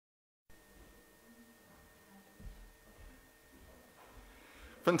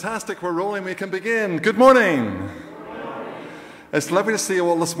Fantastic, we're rolling, we can begin. Good morning. It's lovely to see you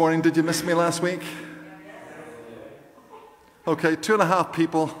all this morning. Did you miss me last week? Okay, 2.5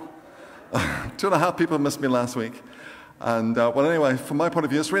 people. 2.5 people missed me last week. And well, anyway, from my point of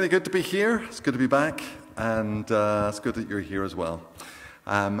view, it's really good to be here. It's good to be back. And it's good that you're here as well.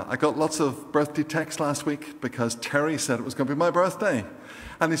 I got lots of birthday texts last week because Terry said it was going to be my birthday.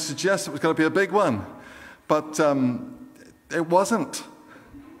 And he suggested it was going to be a big one. But it wasn't.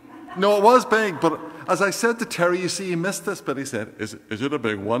 No, it was big, but as I said to Terry, you see, he missed this, but he said, is it a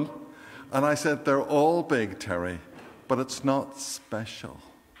big one? And I said, they're all big, Terry, but it's not special.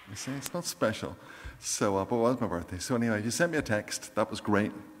 You see, it's not special. So, but it was my birthday. So anyway, you sent me a text. That was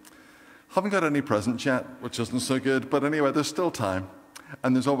great. Haven't got any presents yet, which isn't so good, but anyway, there's still time,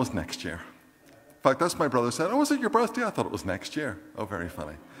 and there's always next year. In fact, that's my brother said, oh, is it your birthday? I thought it was next year. Oh, very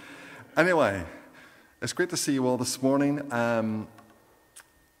funny. Anyway, it's great to see you all this morning.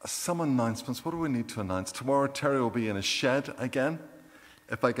 Some announcements. What do we need to announce? Tomorrow, Terry will be in his shed again.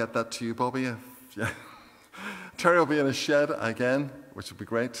 If I get that to you, Bobby. Yeah. Terry will be in his shed again, which would be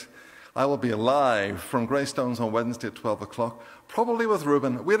great. I will be live from Greystones on Wednesday at 12 o'clock, probably with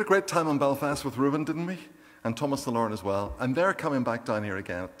Reuben. We had a great time in Belfast with Reuben, didn't we? And Thomas the Lord as well. And they're coming back down here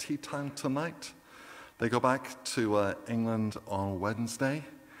again at tea time tonight. They go back to England on Wednesday,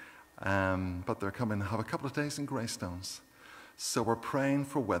 but they're coming to have a couple of days in Greystones. So we're praying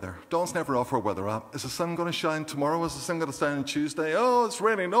for weather. Dawn's never off our weather app. Is the sun going to shine tomorrow? Is the sun going to shine on Tuesday? Oh, it's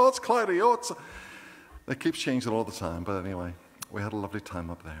raining. Oh, it's cloudy. Oh, it's... It keeps changing all the time. But anyway, we had a lovely time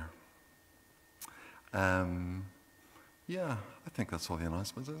up there. Yeah, I think that's all the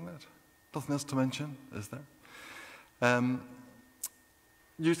announcements, isn't it? Nothing else to mention, is there?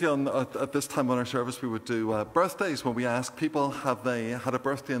 Usually at this time on our service, we would do birthdays when we ask people, have they had a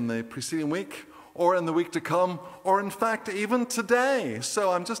birthday in the preceding week? Or in the week to come, or in fact, even today.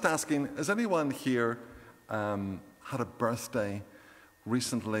 So I'm just asking, has anyone here had a birthday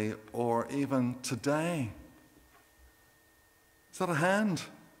recently, or even today? Is that a hand?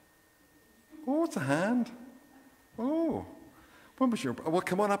 Oh, it's a hand. Oh, when was your... Well,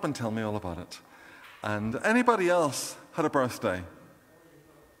 come on up and tell me all about it. And anybody else had a birthday?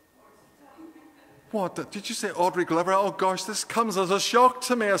 What, did you say Audrey Glover? Oh gosh, this comes as a shock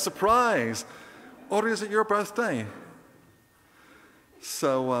to me, a surprise. Audrey, is it your birthday?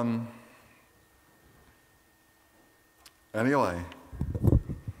 So, anyway.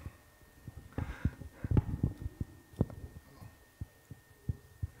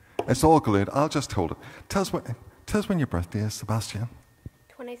 It's all good. I'll just hold it. Tell us when your birthday is, Sebastian.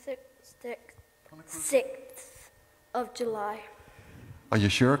 26th of July. Are you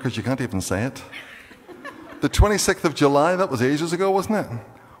sure? Because you can't even say it. The 26th of July, that was ages ago, wasn't it?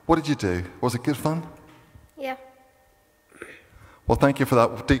 What did you do? Was it good fun? Yeah. Well, thank you for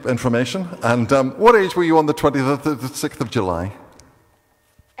that deep information. And what age were you on the 26th of July?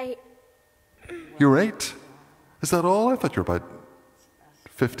 8. You were 8? Is that all? I thought you were about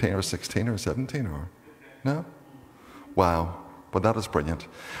 15 or 16 or 17 or... No? Wow. Well, that is brilliant.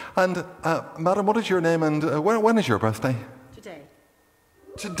 And, madam, what is your name and when is your birthday? Today.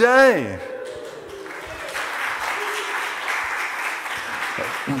 Today!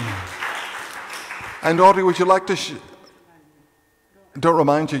 And Audrey, would you like to... Don't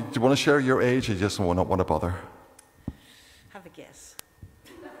remind you, do you want to share your age or you just not want to bother? Have a guess.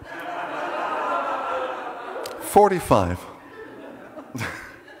 45.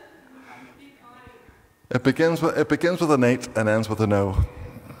 It begins with an 8 and ends with an O.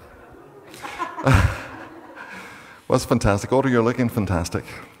 Well, that's fantastic. Audrey, you're looking fantastic.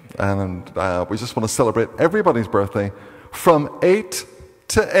 And we just want to celebrate everybody's birthday from 8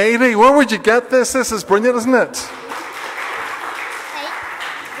 to 80. Where would you get this? This is brilliant, isn't it?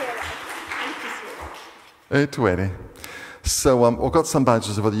 8 to 80. So we've got some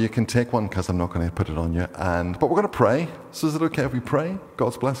badges over there. You can take one because I'm not going to put it on you. But we're going to pray. So is it okay if we pray?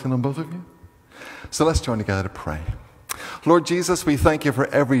 God's blessing on both of you. So let's join together to pray. Lord Jesus, we thank you for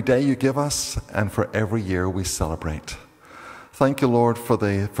every day you give us and for every year we celebrate. Thank you, Lord, for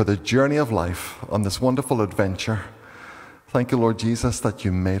the journey of life on this wonderful adventure. Thank you, Lord Jesus, that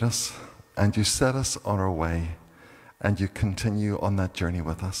you made us and you set us on our way and you continue on that journey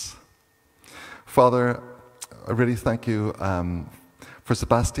with us. Father, I really thank you for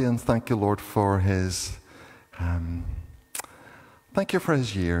Sebastian. Thank you, Lord, for his... thank you for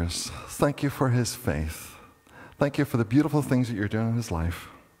his years. Thank you for his faith. Thank you for the beautiful things that you're doing in his life.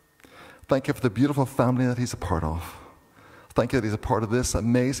 Thank you for the beautiful family that he's a part of. Thank you that he's a part of this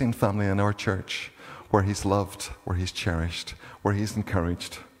amazing family in our church, where he's loved, where he's cherished, where he's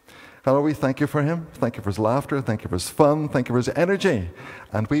encouraged. And Lord, we thank you for him. Thank you for his laughter. Thank you for his fun. Thank you for his energy.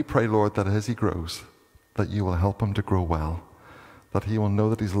 And we pray, Lord, that as he grows, that you will help him to grow well, that he will know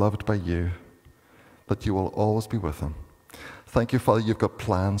that he's loved by you, that you will always be with him. Thank you, Father, you've got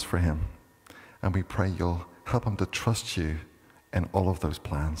plans for him. And we pray you'll help him to trust you in all of those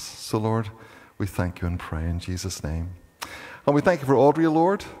plans. So, Lord, we thank you and pray in Jesus' name. And we thank you for Audrey,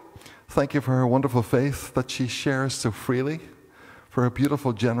 Lord. Thank you for her wonderful faith that she shares so freely, for her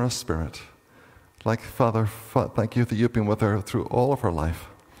beautiful, generous spirit. Like, Father, thank you that you've been with her through all of her life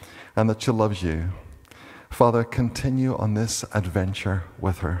and that she loves you. Father, continue on this adventure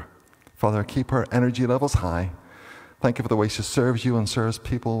with her. Father, keep her energy levels high. Thank you for the way she serves you and serves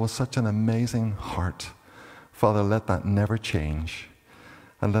people with such an amazing heart. Father, let that never change,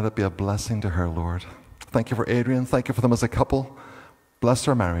 and let it be a blessing to her, Lord. Thank you for Adrian. Thank you for them as a couple. Bless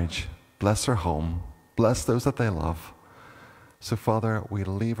their marriage. Bless their home. Bless those that they love. So, Father, we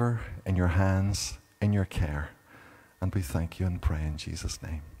leave her in your hands, in your care, and we thank you and pray in Jesus'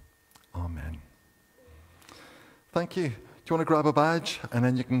 name. Amen. Thank you. Do you want to grab a badge, and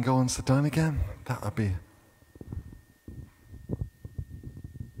then you can go and sit down again? That would be...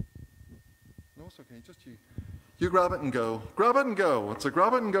 No, it's okay. Just you. You grab it and go. Grab it and go. It's a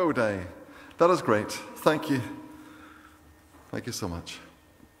grab it and go day. That is great. Thank you. Thank you so much.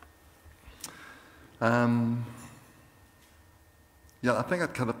 Yeah, I think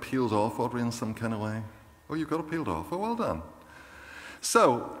it kind of peels off, Audrey, in some kind of way. Oh, you've got it peeled off. Oh, well done.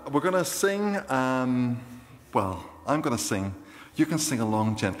 So, we're going to sing, well, I'm going to sing. You can sing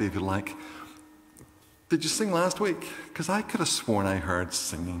along gently if you like. Did you sing last week? Because I could have sworn I heard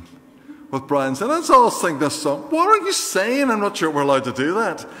singing. With Brian saying, let's all sing this song. What are you saying? I'm not sure we're allowed to do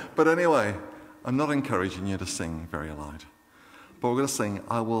that. But anyway, I'm not encouraging you to sing very loud. But we're going to sing,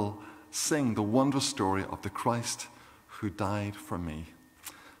 I will sing the wondrous story of the Christ who died for me.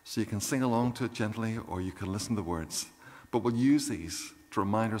 So you can sing along to it gently, or you can listen to the words. But we'll use these to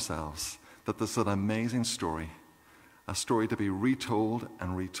remind ourselves that this is an amazing story, a story to be retold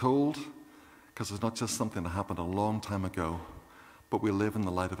and retold, because it's not just something that happened a long time ago, but we live in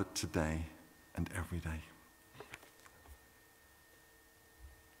the light of it today and every day.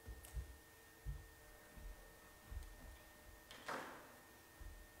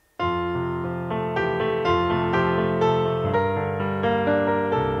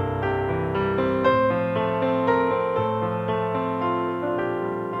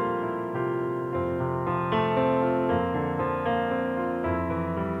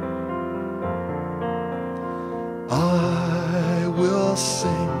 I will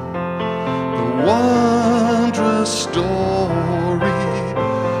sing the wondrous story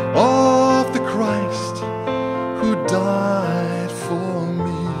of the Christ who died for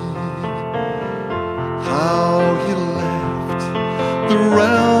me. How he left the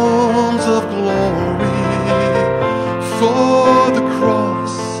realms of glory for the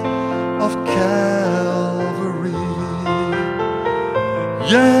cross of Calvary.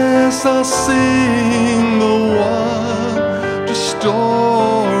 Yes, I'll sing the wondrous story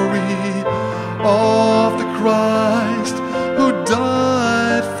of the Christ who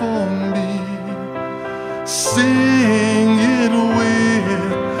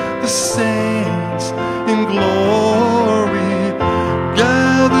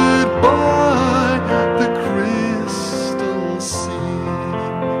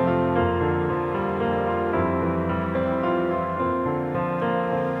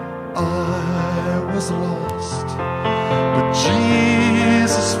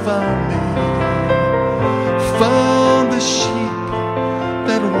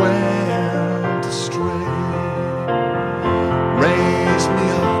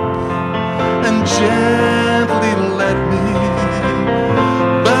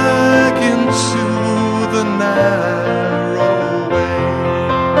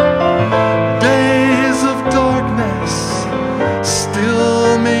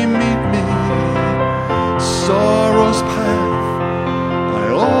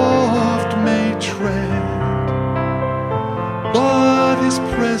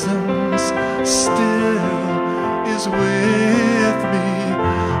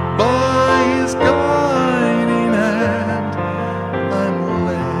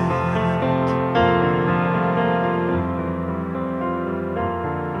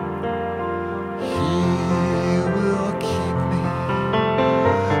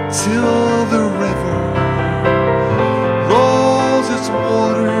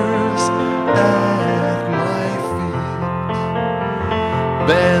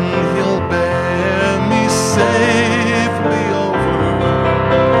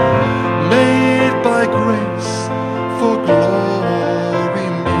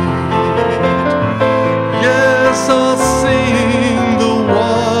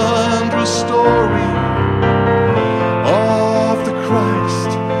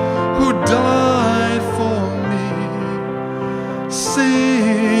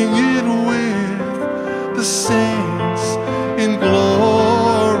sing it with the saints in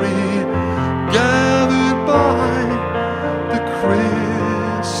glory, gathered by the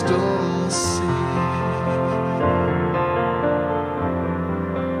crystal sea.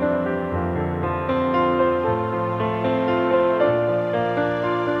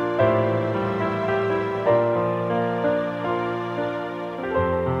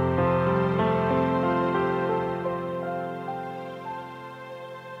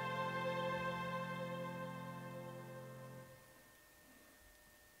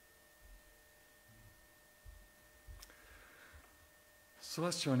 So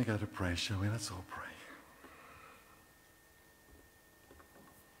let's join together to pray, shall we? Let's all pray.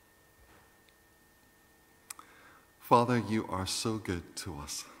 Father, you are so good to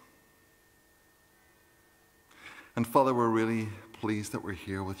us. And Father, we're really pleased that we're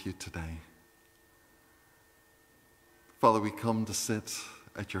here with you today. Father, we come to sit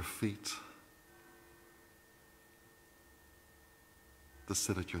at your feet, to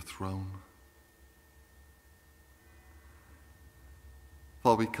sit at your throne.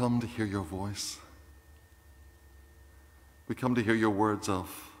 Father, we come to hear your voice. We come to hear your words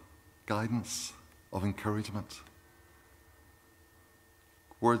of guidance, of encouragement.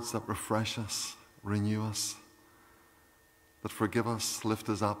 Words that refresh us, renew us, that forgive us, lift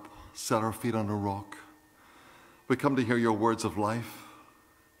us up, set our feet on a rock. We come to hear your words of life.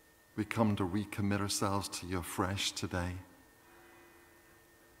 We come to recommit ourselves to you afresh today.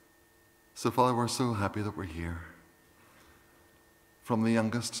 So, Father, we're so happy that we're here. From the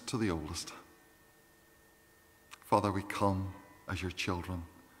youngest to the oldest. Father, we come as your children,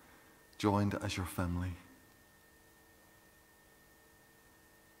 joined as your family.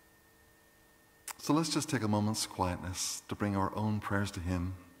 So let's just take a moment's quietness to bring our own prayers to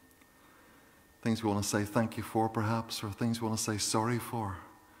him. Things we want to say thank you for, perhaps, or things we want to say sorry for.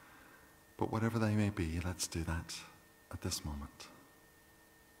 But whatever they may be, let's do that at this moment.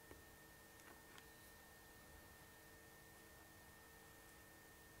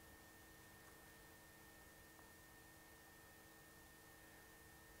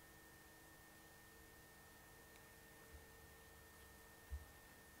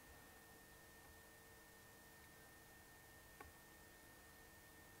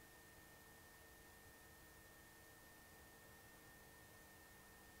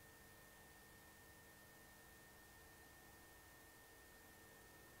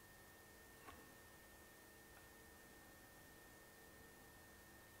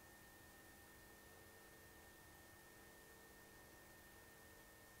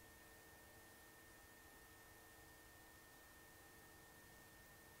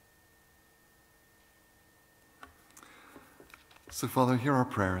 So, Father, hear our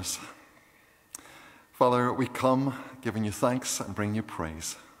prayers. Father, we come giving you thanks and bring you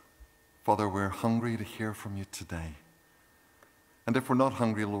praise. Father, we're hungry to hear from you today. And if we're not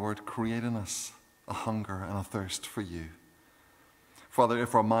hungry, Lord, create in us a hunger and a thirst for you. Father,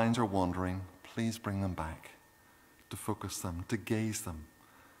 if our minds are wandering, please bring them back, to focus them, to gaze on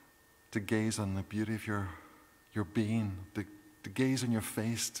the beauty of your being, to gaze on your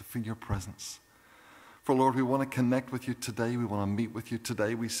face, to feel your presence. For Lord, we want to connect with you today. We want to meet with you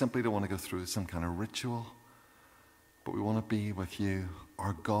today. We simply don't want to go through some kind of ritual, but we want to be with you,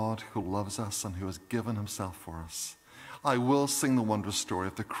 our God who loves us and who has given himself for us. I will sing the wondrous story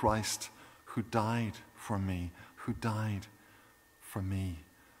of the Christ who died for me, who died for me,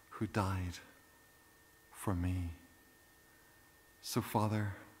 who died for me. So,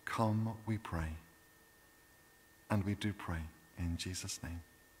 Father, come, we pray. And we do pray in Jesus' name.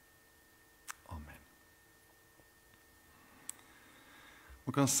 Amen.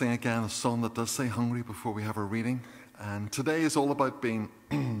 We're going to sing again a song that does say hungry before we have our reading. And today is all about being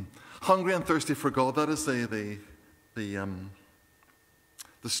hungry and thirsty for God. That is the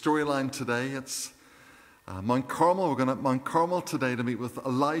storyline today. It's Mount Carmel. We're going to Mount Carmel today to meet with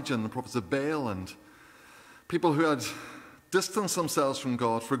Elijah and the prophets of Baal and people who had distanced themselves from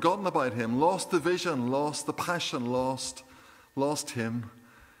God, forgotten about him, lost the vision, lost the passion, lost him.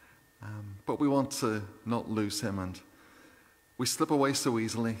 But we want to not lose him, and we slip away so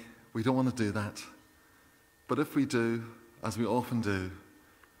easily. We don't want to do that. But if we do, as we often do,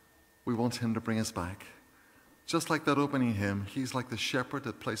 we want him to bring us back. Just like that opening hymn, he's like the shepherd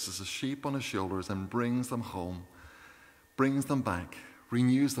that places a sheep on his shoulders and brings them home, brings them back,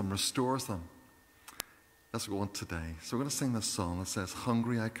 renews them, restores them. That's what we want today. So we're going to sing this song that says,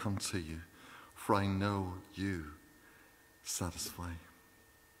 "Hungry I come to you, for I know you satisfy."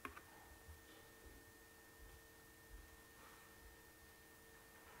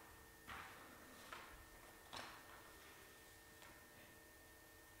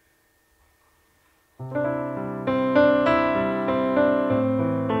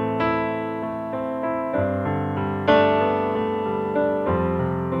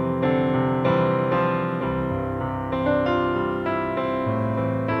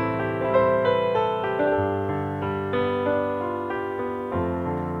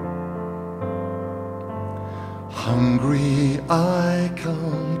 Hungry I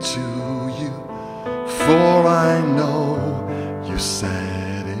come to you, for I know you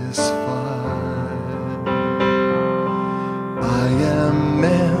satisfy. I am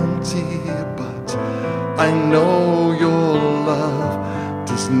empty, but I know your love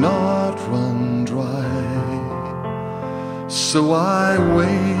does not run dry. So I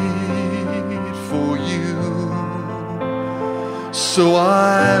wait for you. So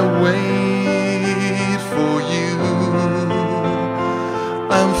I wait for you.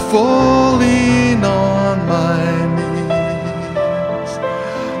 I'm falling on my knees,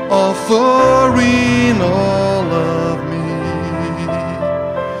 offering all of me.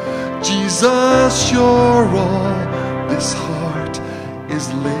 Jesus, you're all this heart is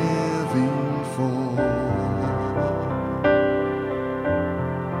living for.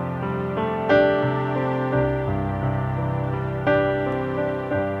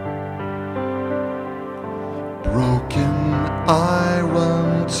 Broken, I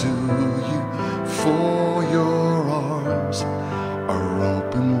run to you, for your arms are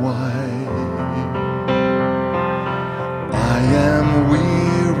open wide. I am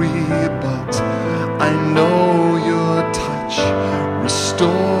weary, but I know your touch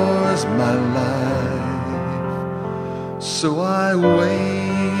restores my life. So I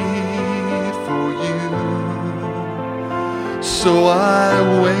wait for you. So I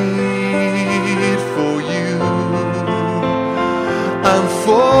wait for you. I'm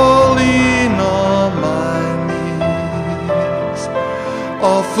falling on my knees,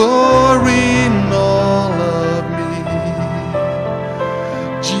 offering all of me.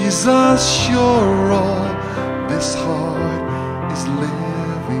 Jesus, you're all this heart is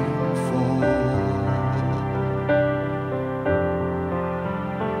living for.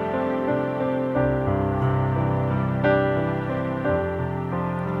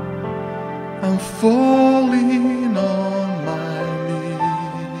 I'm falling on my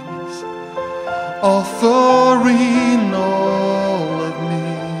knees, offering all of me.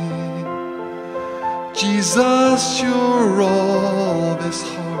 Jesus, you're all this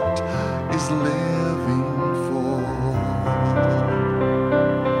heart is living for.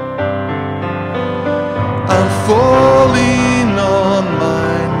 I'm falling on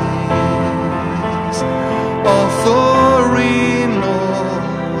my knees, offering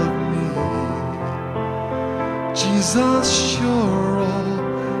all of me. Jesus, you're all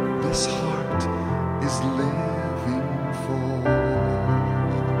this heart is living for.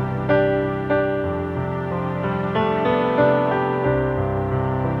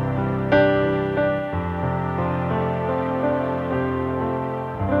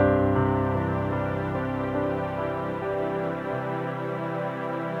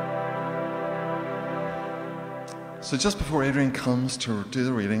 So just before Adrian comes to do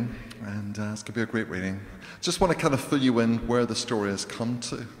the reading, and it's going to be a great reading, just want to kind of fill you in where the story has come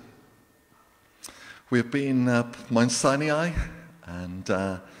to. We've been at Mount Sinai, and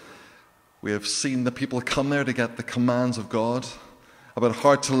we have seen the people come there to get the commands of God about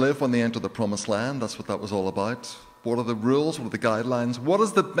how to live when they enter the promised land. That's what that was all about. What are the rules? What are the guidelines? What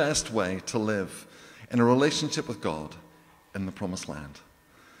is the best way to live in a relationship with God in the promised land?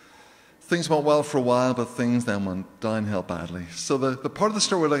 Things went well for a while, but things then went downhill badly. So the part of the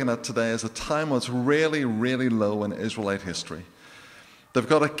story we're looking at today is a time when it's really, really low in Israelite history. They've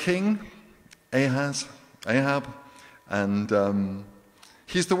got a king, Ahab, and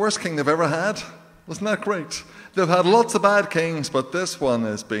he's the worst king they've ever had. Wasn't that great? They've had lots of bad kings, but this one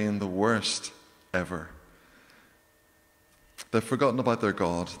has been the worst ever. They've forgotten about their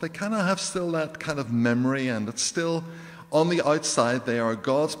God. They kind of have still that kind of memory, and it's still on the outside. They are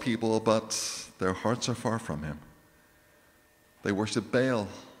God's people, but their hearts are far from him. They worship Baal.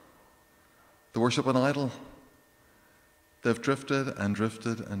 They worship an idol. They've drifted and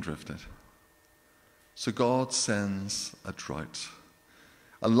drifted and drifted. So God sends a drought.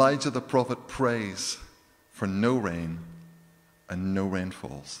 Elijah the prophet prays for no rain, and no rain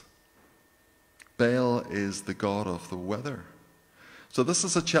falls. Baal is the god of the weather. So this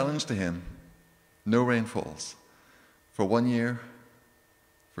is a challenge to him. No rain falls. For 1 year,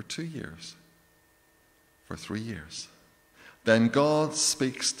 for 2 years, for 3 years. Then God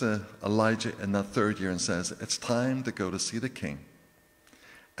speaks to Elijah in that 3rd year and says, it's time to go to see the king,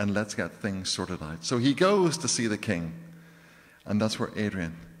 and let's get things sorted out. So he goes to see the king, and that's where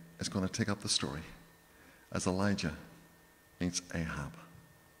Adrian is going to take up the story as Elijah meets Ahab.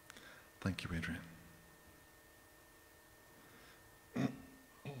 Thank you, Adrian.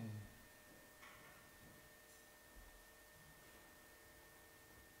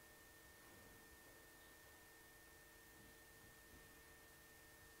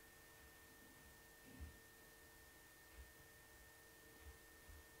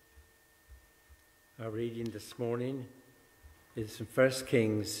 Our reading this morning is from 1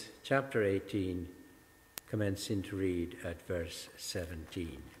 Kings chapter 18, commencing to read at verse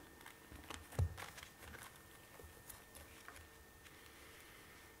 17.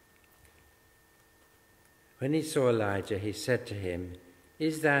 When he saw Elijah, he said to him,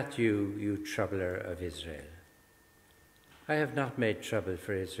 "Is that you, you troubler of Israel?" "I have not made trouble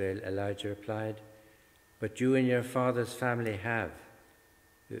for Israel," Elijah replied, "but you and your father's family have.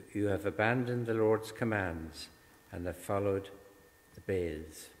 You have abandoned the Lord's commands and have followed the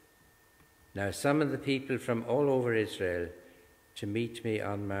Baals. Now summon the people from all over Israel to meet me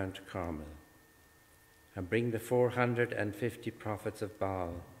on Mount Carmel, and bring the 450 prophets of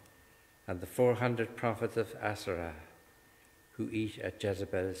Baal and the 400 prophets of Asherah who eat at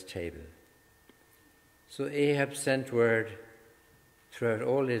Jezebel's table." So Ahab sent word throughout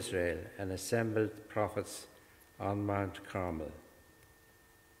all Israel and assembled the prophets on Mount Carmel.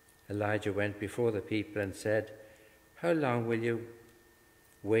 Elijah went before the people and said, "How long will you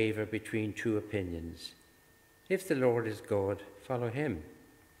waver between two opinions? If the Lord is God, follow him.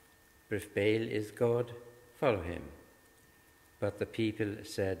 But if Baal is God, follow him." But the people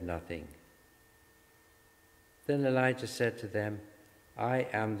said nothing. Then Elijah said to them, "I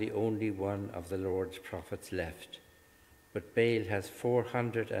am the only one of the Lord's prophets left, but Baal has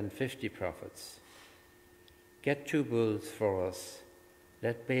 450 prophets. Get 2 bulls for us.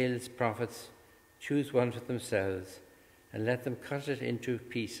 Let Baal's prophets choose one for themselves, and let them cut it into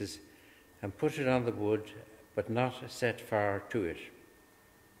pieces and put it on the wood, but not set fire to it.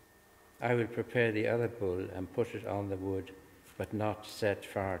 I will prepare the other bull and put it on the wood, but not set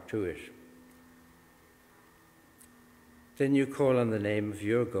fire to it. Then you call on the name of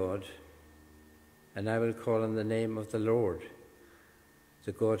your God, and I will call on the name of the Lord,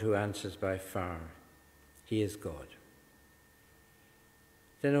 the God who answers by fire. He is God."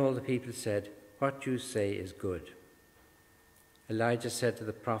 Then all the people said, "What you say is good." Elijah said to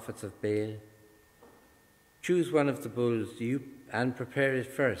the prophets of Baal, "Choose one of the bulls and prepare it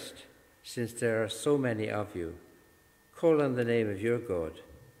first, since there are so many of you. Call on the name of your God,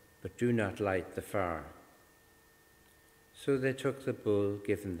 but do not light the fire." So they took the bull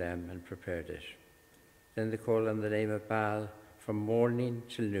given them and prepared it. Then they called on the name of Baal from morning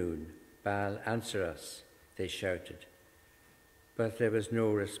till noon. "Baal, answer us," they shouted. But there was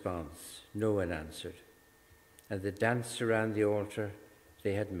no response. No one answered. And they danced around the altar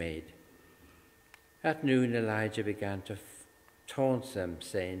they had made. At noon, Elijah began to taunt them,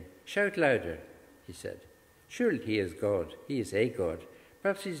 saying, "Shout louder," he said. "Surely he is God. He is a God.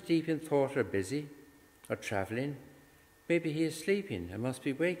 Perhaps he's deep in thought or busy or traveling. Maybe he is sleeping and must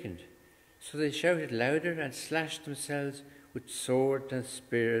be wakened." So they shouted louder and slashed themselves with swords and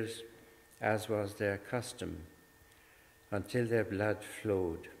spears, as was their custom, until their blood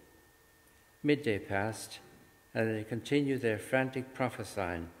flowed. Midday passed, and they continued their frantic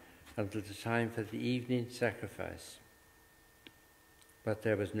prophesying until the time for the evening sacrifice. But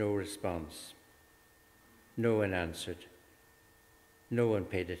there was no response. No one answered. No one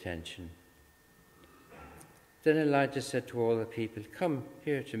paid attention. Then Elijah said to all the people, "Come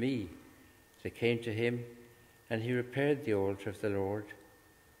here to me." They came to him, and he repaired the altar of the Lord,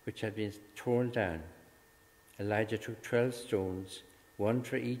 which had been torn down. Elijah took 12 stones, one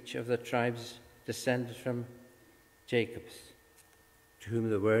for each of the tribes descended from Jacob's, to whom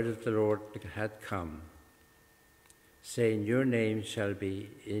the word of the Lord had come, saying, "Your name shall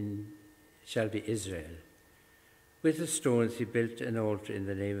be Israel." With the stones he built an altar in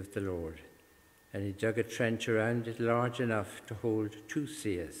the name of the Lord, and he dug a trench around it large enough to hold 2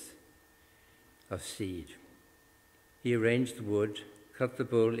 seahs of seed. He arranged the wood, cut the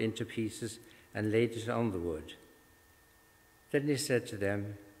bull into pieces, and laid it on the wood. Then he said to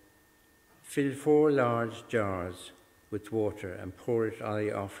them, "Fill 4 large jars with water and pour it on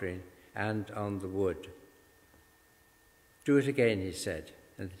the offering and on the wood." "Do it again," he said,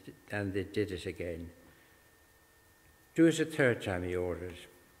 and they did it again. "Do it a 3rd time," he ordered,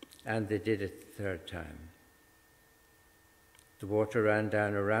 and they did it the 3rd time. The water ran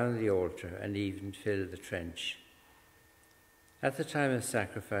down around the altar and even filled the trench. At the time of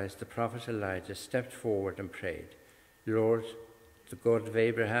sacrifice, the prophet Elijah stepped forward and prayed, "Lord, the God of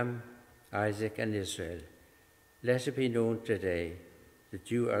Abraham, Isaac, and Israel, let it be known today that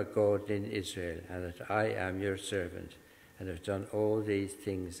you are God in Israel, and that I am your servant, and have done all these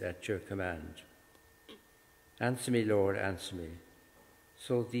things at your command. Answer me, Lord, answer me,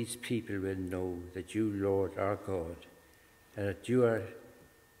 so these people will know that you, Lord, are God, and that you are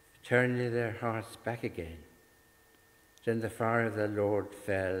turning their hearts back again." Then the fire of the Lord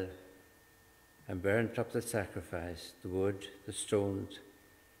fell and burnt up the sacrifice, the wood, the stones,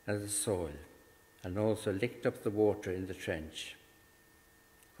 and the soil, and also licked up the water in the trench.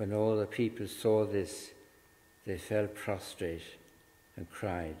 When all the people saw this, they fell prostrate and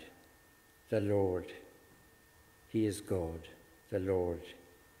cried, "The Lord, he is God. The Lord,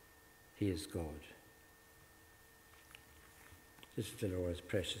 he is God." This is the Lord's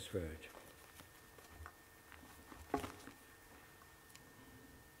precious word.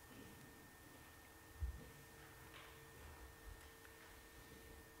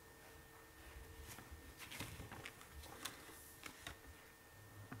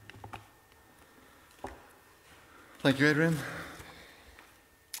 Thank you, Adrian.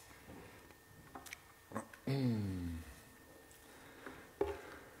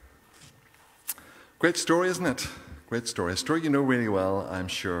 Great story, isn't it? Great story. A story you know really well, I'm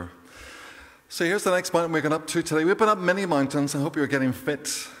sure. So here's the next mountain we're going up to today. We've been up many mountains. I hope you're getting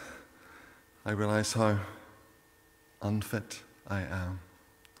fit. I realize how unfit I am.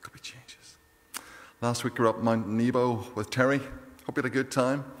 Could be changes. Last week we were up Mount Nebo with Terry. Hope you had a good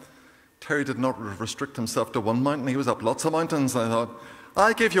time. Terry did not restrict himself to one mountain. He was up lots of mountains. I thought,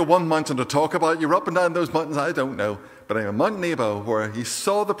 I gave you one mountain to talk about. You're up and down those mountains. I don't know. But anyway, Mount Nebo, where he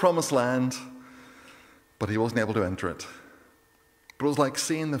saw the promised land, but he wasn't able to enter it. But it was like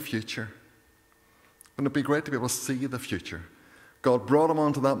seeing the future. Wouldn't it be great to be able to see the future? God brought him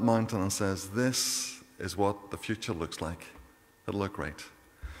onto that mountain and says, this is what the future looks like. It'll look great.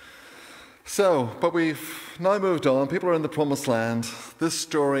 So, but we've now moved on. People are in the promised land. This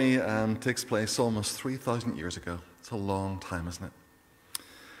story takes place almost 3,000 years ago. It's a long time, isn't it?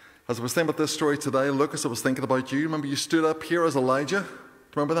 As I was thinking about this story today, Lucas, I was thinking about you. Remember you stood up here as Elijah?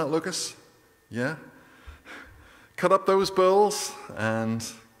 Remember that, Lucas? Yeah? Cut up those bulls and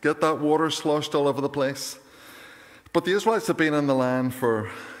get that water sloshed all over the place. But the Israelites had been in the land for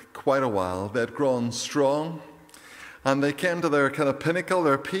quite a while. They had grown strong. And they came to their kind of pinnacle,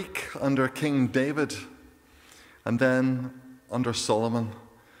 their peak, under King David. And then under Solomon.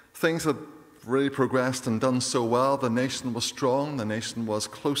 Things had really progressed and done so well. The nation was strong. The nation was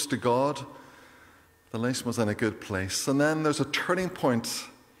close to God. The nation was in a good place. And then there's a turning point.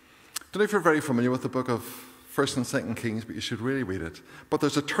 I don't know if you're very familiar with the book of 1st and 2nd Kings, but you should really read it. But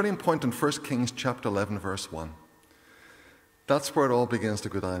there's a turning point in 1 Kings chapter 11, verse 1. That's where it all begins to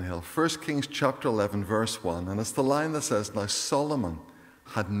go downhill. 1 Kings chapter 11, verse 1. And it's the line that says, now Solomon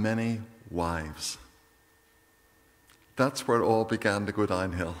had many wives. That's where it all began to go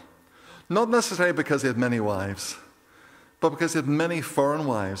downhill. Not necessarily because he had many wives, but because he had many foreign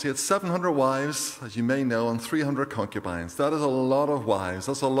wives. He had 700 wives, as you may know, and 300 concubines. That is a lot of wives.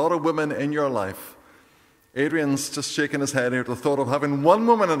 That's a lot of women in your life. Adrian's just shaking his head here at the thought of having one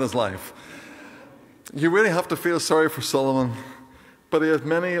woman in his life. You really have to feel sorry for Solomon. But he had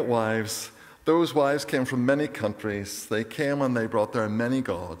many wives. Those wives came from many countries. They came and they brought their many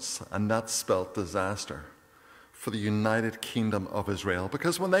gods, and that spelt disaster for the united kingdom of Israel.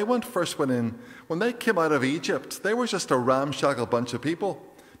 Because when they first went in, when they came out of Egypt, they were just a ramshackle bunch of people.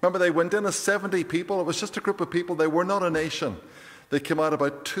 Remember, they went in as 70 people. It was just a group of people. They were not a nation. They came out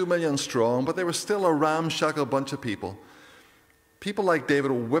about 2 million strong, but they were still a ramshackle bunch of people. People like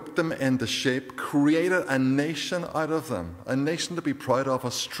David whipped them into shape, created a nation out of them, a nation to be proud of, a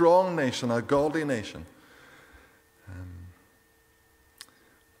strong nation, a godly nation.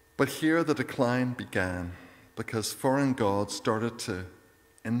 But here the decline began because foreign gods started to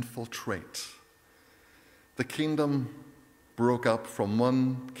infiltrate. The kingdom broke up from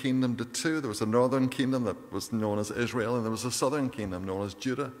one kingdom to two. There was a northern kingdom that was known as Israel, and there was a southern kingdom known as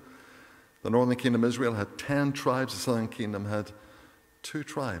Judah. The northern kingdom, Israel, had 10 tribes. The southern kingdom had 2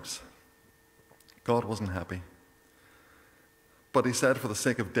 tribes. God wasn't happy. But he said for the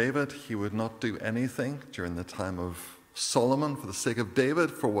sake of David, he would not do anything during the time of Solomon. For the sake of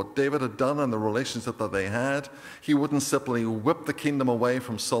David, for what David had done and the relationship that they had, he wouldn't simply whip the kingdom away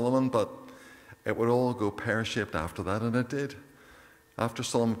from Solomon, but it would all go pear-shaped after that, and it did. After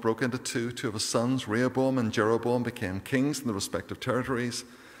Solomon broke into two of his sons, Rehoboam and Jeroboam, became kings in their respective territories,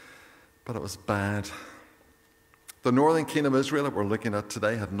 but it was bad. The northern kingdom of Israel that we're looking at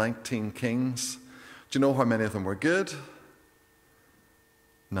today had 19 kings. Do you know how many of them were good?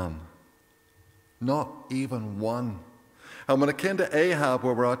 None. Not even one. And when it came to Ahab,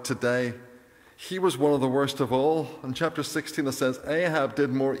 where we're at today, he was one of the worst of all. In chapter 16 it says, Ahab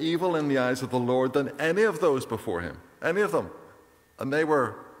did more evil in the eyes of the Lord than any of those before him. Any of them. And they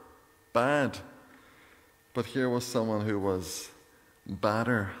were bad. But here was someone who was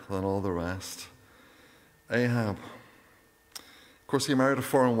badder than all the rest. Ahab. Of course, he married a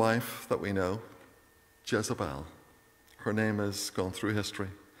foreign wife that we know, Jezebel. Her name has gone through history.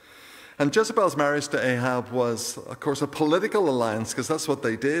 And Jezebel's marriage to Ahab was, of course, a political alliance, because that's what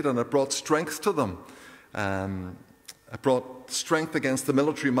they did, and it brought strength to them. It brought strength against the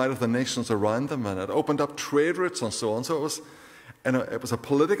military might of the nations around them, and it opened up trade routes and so on. So it was a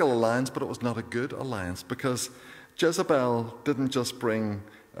political alliance, but it was not a good alliance, because Jezebel didn't just bring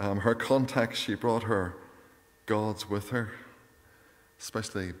her contacts, she brought her gods with her,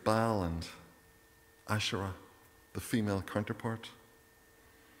 especially Baal and Asherah, the female counterpart.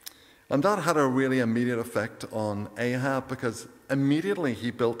 And that had a really immediate effect on Ahab, because immediately he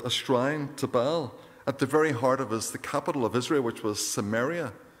built a shrine to Baal at the very heart of the capital of Israel, which was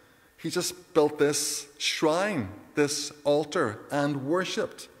Samaria. He just built this shrine, this altar, and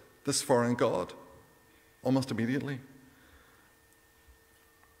worshipped this foreign god almost immediately.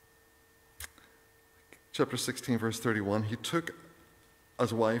 Chapter 16, verse 31, he took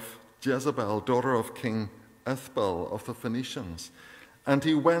as wife Jezebel, daughter of King Ethbaal of the Phoenicians, and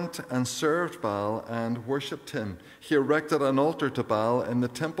he went and served Baal and worshipped him. He erected an altar to Baal in the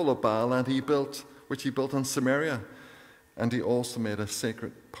temple of Baal, which he built in Samaria, and he also made a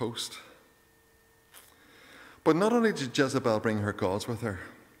sacred post. But not only did Jezebel bring her gods with her,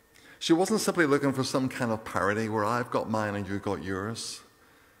 she wasn't simply looking for some kind of parody where I've got mine and you've got yours.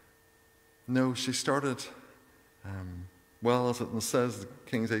 No, she started, as it says,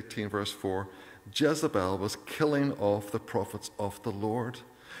 Kings 18, verse 4, Jezebel was killing off the prophets of the Lord.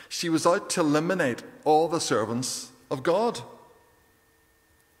 She was out to eliminate all the servants of God.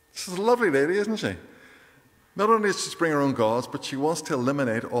 This is a lovely lady, isn't she? Not only does she bring her own gods, but she wants to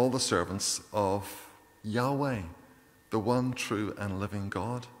eliminate all the servants of Yahweh, the one true and living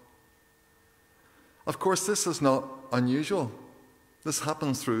God. Of course, this is not unusual. This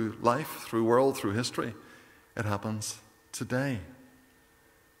happens through life, through world, through history. It happens today.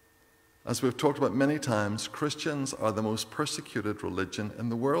 As we've talked about many times, Christians are the most persecuted religion in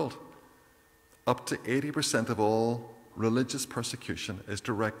the world. Up to 80% of all religious persecution is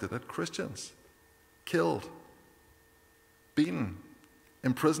directed at Christians. Killed, beaten,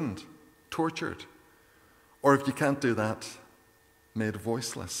 imprisoned, tortured. Or if you can't do that, made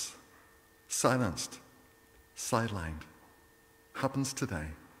voiceless, silenced, sidelined. Happens today.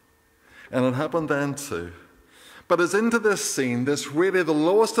 And it happened then too. But it's into this scene, this really the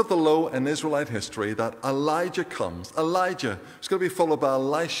lowest of the low in Israelite history, that Elijah comes. Elijah is going to be followed by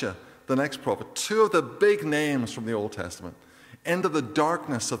Elisha, the next prophet. Two of the big names from the Old Testament. Into the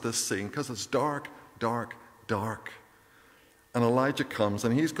darkness of this scene, because it's dark, dark, dark. And Elijah comes,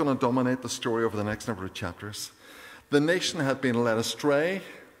 and he's going to dominate the story over the next number of chapters. The nation had been led astray.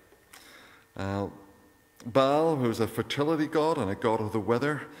 Baal, who's a fertility god and a god of the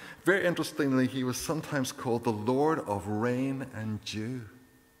weather. Very interestingly, he was sometimes called the Lord of Rain and Dew.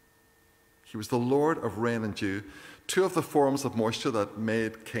 He was the Lord of Rain and Dew, two of the forms of moisture that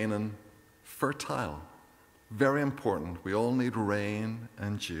made Canaan fertile. Very important. We all need rain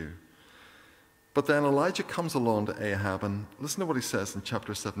and dew. But then Elijah comes along to Ahab, and listen to what he says in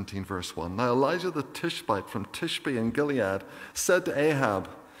chapter 17, verse 1. Now Elijah the Tishbite from Tishbe in Gilead said to Ahab,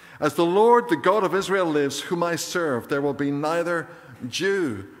 as the Lord, the God of Israel lives, whom I serve, there will be neither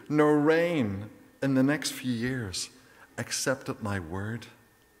dew nor rain in the next few years, except at my word.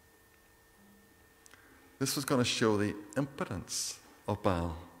 This was going to show the impotence of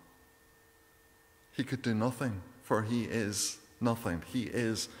Baal. He could do nothing, for he is nothing. He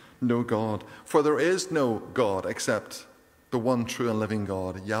is no God. For there is no God except the one true and living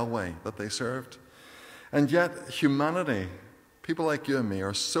God, Yahweh, that they served. And yet humanity, people like you and me,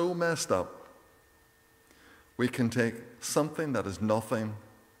 are so messed up, we can take something that is nothing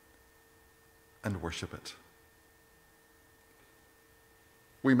and worship it.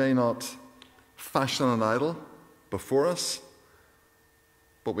 We may not fashion an idol before us,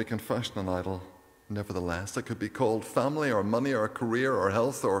 but we can fashion an idol nevertheless. It could be called family or money or career or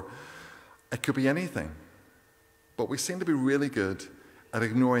health, or it could be anything. But we seem to be really good at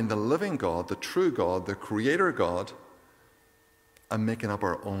ignoring the living God, the true God, the creator God, and making up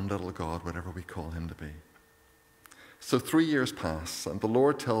our own little God, whatever we call him to be. So 3 years pass, and the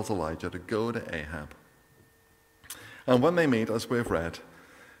Lord tells Elijah to go to Ahab. And when they meet, as we've read,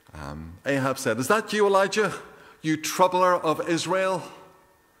 Ahab said, "Is that you, Elijah, you troubler of Israel?"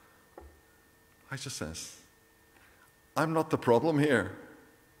 Elijah says, "I'm not the problem here.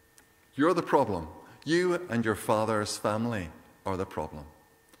 You're the problem. You and your father's family are the problem.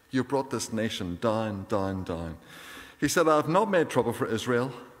 You brought this nation down, down, down." He said, "I have not made trouble for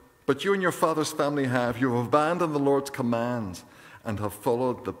Israel, but you and your father's family have. You have abandoned the Lord's command and have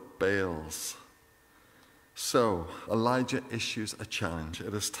followed the Baals." So Elijah issues a challenge.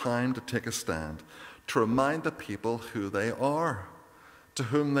 It is time to take a stand, to remind the people who they are. to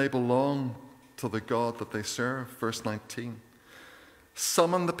whom they belong, to the God that they serve. Verse 19.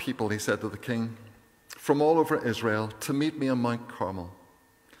 Summon the people, he said to the king, from all over Israel to meet me on Mount Carmel,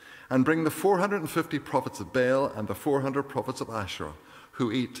 and bring the 450 prophets of Baal and the 400 prophets of Asherah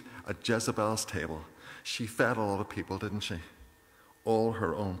who eat at Jezebel's table. She fed a lot of people, didn't she? All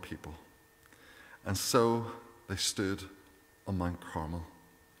her own people. And so they stood on Mount Carmel.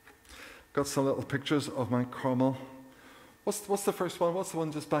 Got some little pictures of Mount Carmel. What's the first one? What's the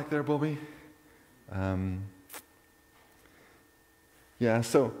one just back there, Bobby?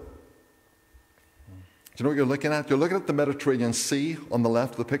 So do you know what you're looking at? You're looking at the Mediterranean Sea on the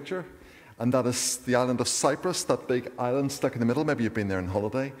left of the picture, and that is the island of Cyprus, that big island stuck in the middle. Maybe you've been there on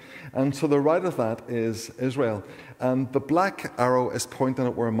holiday. And to the right of that is Israel. And the black arrow is pointing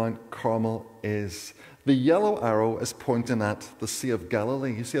at where Mount Carmel is. The yellow arrow is pointing at the Sea of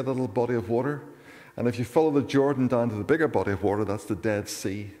Galilee. You see a little body of water? And if you follow the Jordan down to the bigger body of water, that's the Dead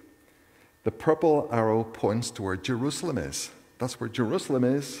Sea. The purple arrow points to where Jerusalem is. That's where Jerusalem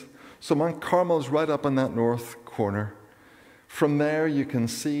is. So Mount Carmel is right up in that north corner. From there you can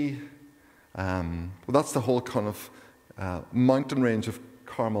see, that's the whole kind of mountain range of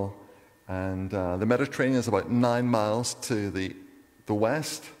Carmel. And the Mediterranean is about 9 miles to the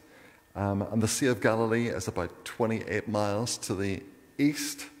west. And the Sea of Galilee is about 28 miles to the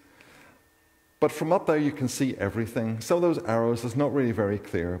east. But from up there you can see everything. Some of those arrows is not really very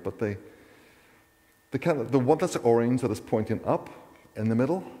clear, but the one that's orange that is pointing up in the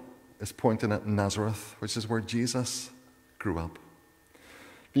middle is pointing at Nazareth, which is where Jesus grew up.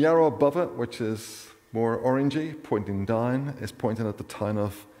 The arrow above it, which is more orangey, pointing down, is pointing at the town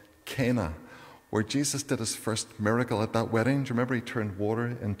of Cana, where Jesus did his first miracle at that wedding. Do you remember he turned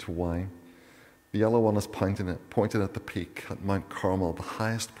water into wine? The yellow one is pointing at the peak, at Mount Carmel, the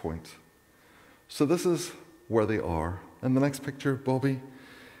highest point. So this is where they are. And the next picture, Bobby,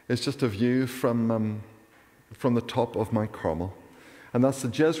 is just a view from the top of Mount Carmel. And that's the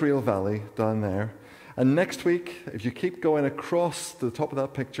Jezreel Valley down there. And next week, if you keep going across the top of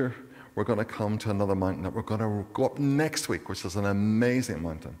that picture, we're going to come to another mountain that we're going to go up next week, which is an amazing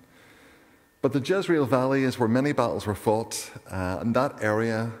mountain. But the Jezreel Valley is where many battles were fought. And that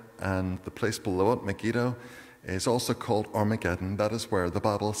area and the place below it, Megiddo, is also called Armageddon. That is where the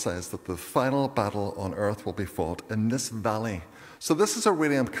Bible says that the final battle on earth will be fought in this valley. So this is a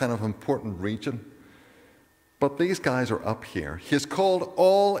really kind of important region. But these guys are up here. He has called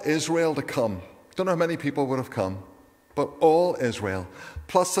all Israel to come. Don't know how many people would have come, but all Israel,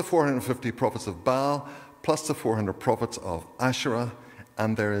 plus the 450 prophets of Baal, plus the 400 prophets of Asherah,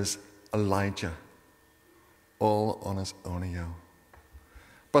 and there is Elijah, all on his own.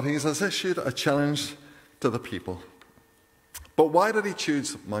 But he has issued a challenge to the people. But why did he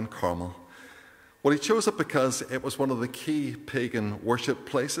choose Mount Carmel? Well, he chose it because it was one of the key pagan worship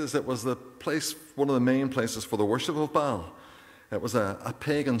places. It was one of the main places for the worship of Baal. It was a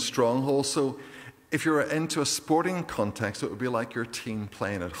pagan stronghold. So if you're into a sporting context, it would be like your team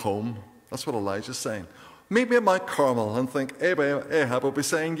playing at home. That's what Elijah's saying. Meet me at Mount Carmel, and think Ahab will be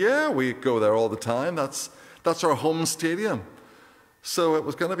saying, yeah, we go there all the time. That's our home stadium. So it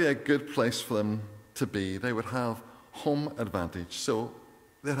was going to be a good place for them to be. They would have home advantage. So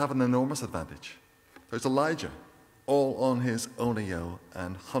they'd have an enormous advantage. There's Elijah, all on his own,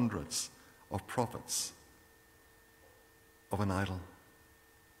 and hundreds of prophets of an idol.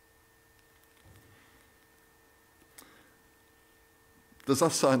 Does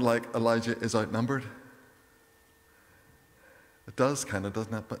that sound like Elijah is outnumbered? It does, kind of,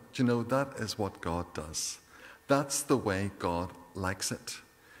 doesn't it? But you know, that is what God does. That's the way God likes it.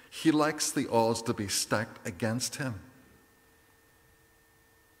 He likes the odds to be stacked against him.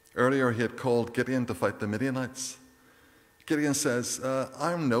 Earlier, he had called Gideon to fight the Midianites. Gideon says,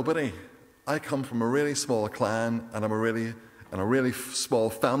 I'm nobody. I come from a really small clan, and I'm a really small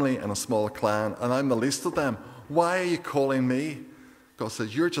family and a small clan, and I'm the least of them. Why are you calling me? God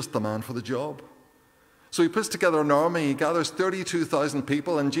says, you're just the man for the job. So he puts together an army. He gathers 32,000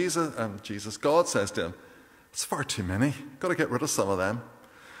 people, and God says to him, it's far too many. Got to get rid of some of them.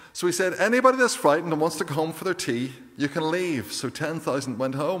 So he said, anybody that's frightened and wants to go home for their tea, you can leave. So 10,000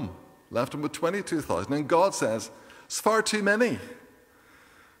 went home, left him with 22,000. And God says, it's far too many. And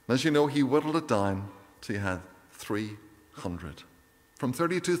as you know, he whittled it down till he had 300. From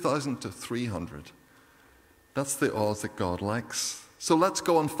 32,000 to 300. That's the odds that God likes. So let's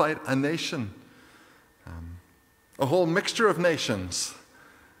go and fight a nation. A whole mixture of nations.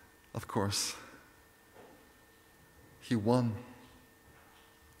 Of course, he won.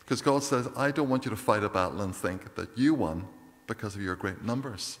 Because God says, I don't want you to fight a battle and think that you won because of your great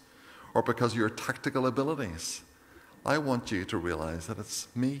numbers or because of your tactical abilities. I want you to realize that it's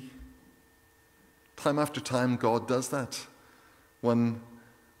me. Time after time, God does that. When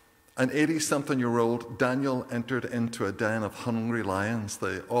an 80-something-year-old Daniel entered into a den of hungry lions,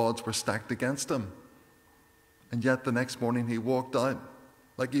 the odds were stacked against him. And yet the next morning he walked out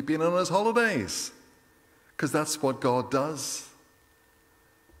like he'd been on his holidays, because that's what God does.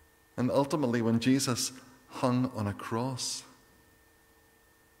 And ultimately, when Jesus hung on a cross,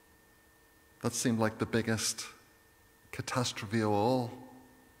 that seemed like the biggest catastrophe of all.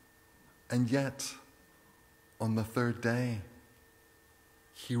 And yet, on the third day,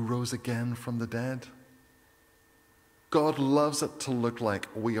 he rose again from the dead. God loves it to look like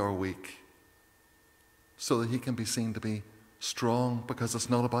we are weak, so that he can be seen to be strong, because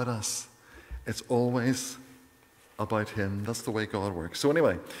it's not about us. It's always about him. That's the way God works. So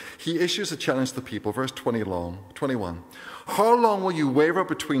anyway, he issues a challenge to the people, verse 21. How long will you waver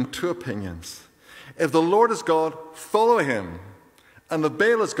between two opinions? If the Lord is God, follow him. And if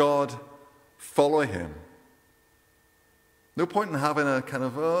Baal is God, follow him. No point in having a kind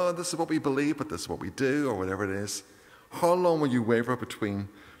of, oh, this is what we believe, but this is what we do, or whatever it is. How long will you waver between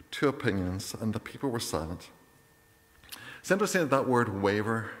two opinions? And the people were silent. It's interesting that word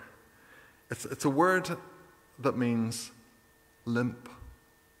waver, it's a word that means limp.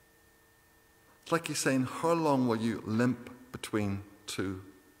 It's like he's saying, how long will you limp between two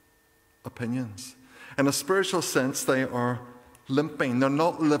opinions? In a spiritual sense, they are limping. They're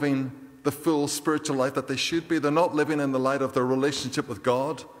not living the full spiritual life that they should be. They're not living in the light of their relationship with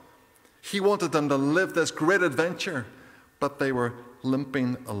God. He wanted them to live this great adventure, but they were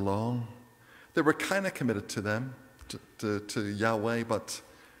limping along. They were kind of committed to them, to Yahweh, but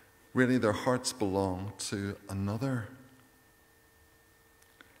really their hearts belong to another.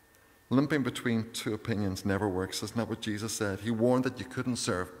 Limping between two opinions never works. Isn't that what Jesus said? He warned that you couldn't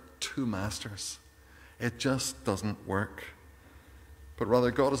serve two masters. It just doesn't work. But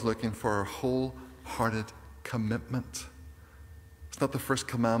rather, God is looking for a wholehearted commitment. It's not the first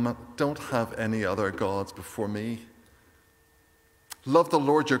commandment. Don't have any other gods before me. Love the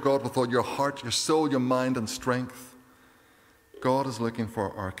Lord your God with all your heart, your soul, your mind, and strength. God is looking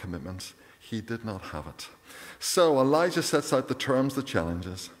for our commitment. He did not have it. So Elijah sets out the terms, the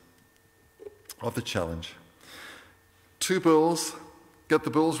challenges of the challenge. 2 bulls, get the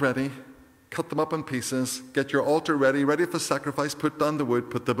bulls ready, cut them up in pieces, get your altar ready for sacrifice, put down the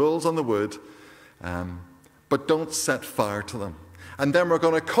wood, put the bulls on the wood, but don't set fire to them. And then we're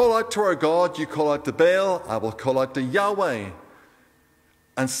going to call out to our God. You call out to Baal, I will call out to Yahweh,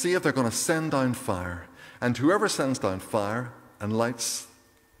 and see if they're going to send down fire. And whoever sends down fire and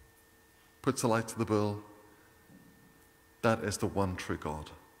puts a light to the bull, that is the one true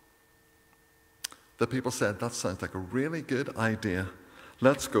God. The people said, that sounds like a really good idea.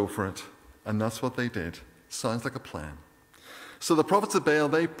 Let's go for it. And that's what they did. Sounds like a plan. So the prophets of Baal,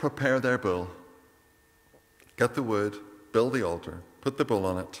 they prepare their bull. Get the wood, build the altar, put the bull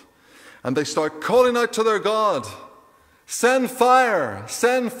on it. And they start calling out to their God. Send fire,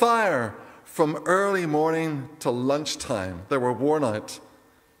 send fire. From early morning till lunchtime, they were worn out.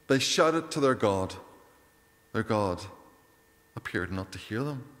 They shouted to their God. Their God appeared not to hear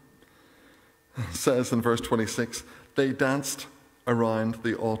them. It says in verse 26, they danced around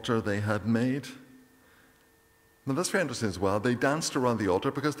the altar they had made. Now that's very interesting as well. They danced around the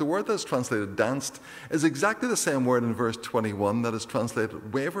altar, because the word that is translated danced is exactly the same word in verse 21 that is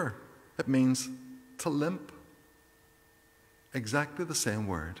translated waver. It means to limp. Exactly the same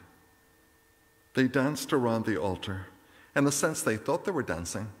word. They danced around the altar. In a sense, they thought they were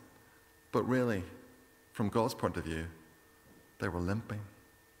dancing, but really, from God's point of view, they were limping.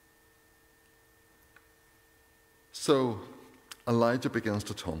 So Elijah begins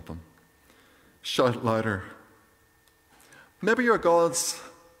to taunt them. Shout louder. Maybe your God's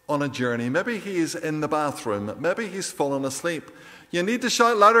on a journey. Maybe he's in the bathroom. Maybe he's fallen asleep. You need to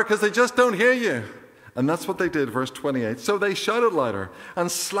shout louder because they just don't hear you. And that's what they did, verse 28. So they shouted louder and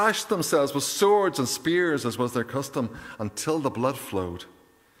slashed themselves with swords and spears, as was their custom, until the blood flowed.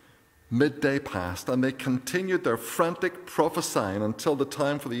 Midday passed, and they continued their frantic prophesying until the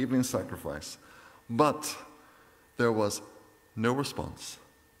time for the evening sacrifice. But there was no response.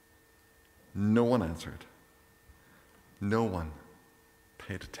 No one answered. No one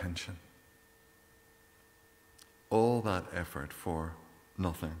paid attention. All that effort for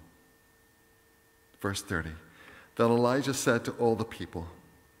nothing. Verse 30. Then Elijah said to all the people,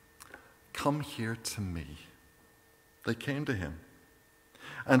 "Come here to me." They came to him.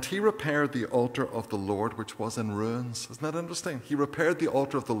 And he repaired the altar of the Lord, which was in ruins. Isn't that interesting? He repaired the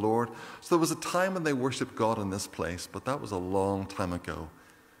altar of the Lord. So there was a time when they worshipped God in this place, but that was a long time ago.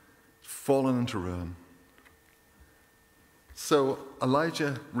 Fallen into ruin. So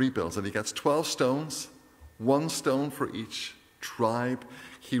Elijah rebuilds it. He gets 12 stones, 1 stone for each tribe.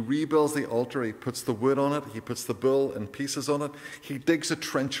 He rebuilds the altar. He puts the wood on it. He puts the bull in pieces on it. He digs a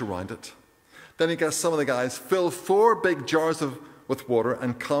trench around it. Then he gets some of the guys, fill 4 big jars with water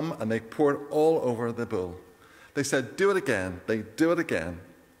and come and they pour it all over the bull. They said, do it again. They do it again.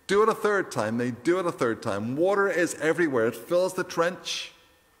 Do it a third time. They do it a third time. Water is everywhere. It fills the trench.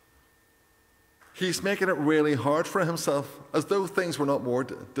 He's making it really hard for himself, as though things were not more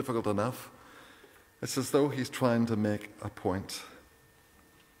difficult enough. It's as though he's trying to make a point.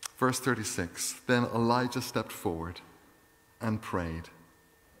 Verse 36, then Elijah stepped forward and prayed,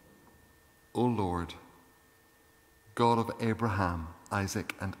 O Lord, God of Abraham,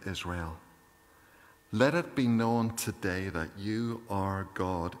 Isaac, and Israel, let it be known today that you are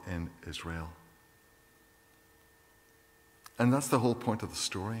God in Israel. And that's the whole point of the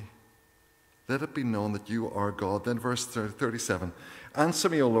story. Let it be known that you are God. Then verse 37, answer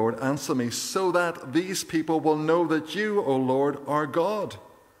me, O Lord, answer me, so that these people will know that you, O Lord, are God,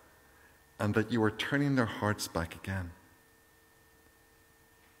 and that you are turning their hearts back again.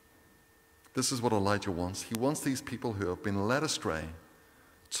 This is what Elijah wants. He wants these people who have been led astray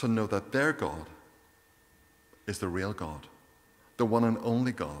to know that their God is the real God, the one and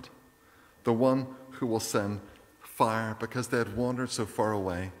only God, the one who will send fire because they had wandered so far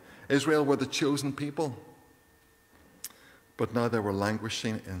away. Israel were the chosen people, but now they were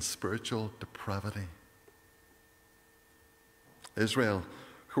languishing in spiritual depravity. Israel,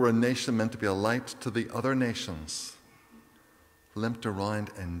 who were a nation meant to be a light to the other nations, limped around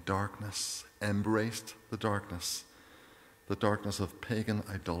in darkness, embraced the darkness of pagan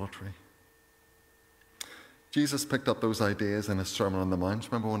idolatry. Jesus picked up those ideas in his Sermon on the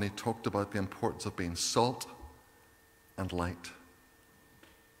Mount. Remember when he talked about the importance of being salt and light?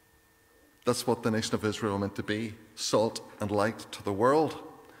 That's what the nation of Israel meant to be, salt and light to the world,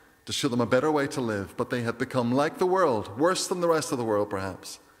 to show them a better way to live. But they had become like the world, worse than the rest of the world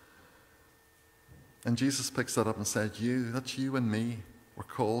perhaps. And Jesus picks that up and said, that's you and me. We're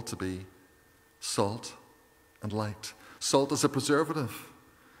called to be salt and light. Salt is a preservative.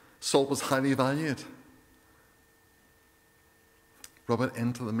 Salt was highly valued. Rub it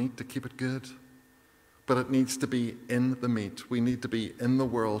into the meat to keep it good. But it needs to be in the meat. We need to be in the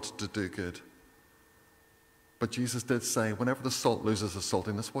world to do good. But Jesus did say, whenever the salt loses its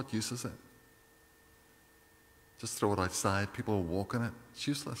saltiness, what use is it? Just throw it outside. People will walk in it. It's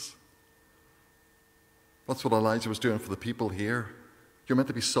useless. That's what Elijah was doing for the people here. You're meant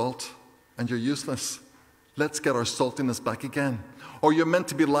to be salt, and you're useless. Let's get our saltiness back again. Or you're meant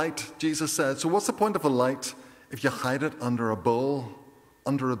to be light, Jesus said. So what's the point of a light if you hide it under a bowl,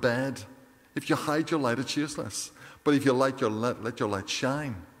 under a bed? If you hide your light, it's useless. But if you let your light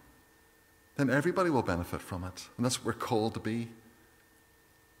shine, then everybody will benefit from it. And that's what we're called to be.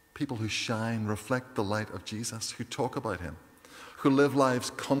 People who shine, reflect the light of Jesus, who talk about him, who live lives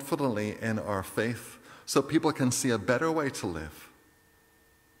confidently in our faith, so people can see a better way to live.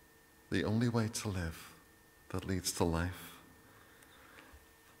 The only way to live that leads to life.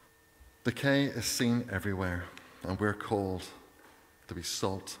 Decay is seen everywhere, and we're called to be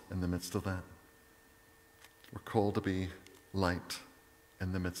salt in the midst of that. We're called to be light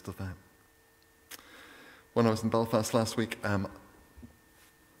in the midst of that. When I was in Belfast last week, we're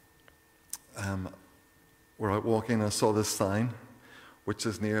out walking and I saw this sign, which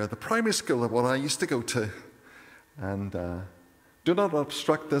is near the primary school of what I used to go to. And do not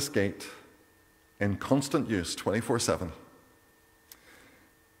obstruct this gate, in constant use, 24/7.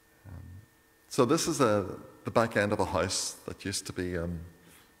 So this is the back end of a house that used to be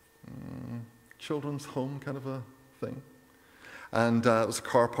children's home kind of a thing. And it was a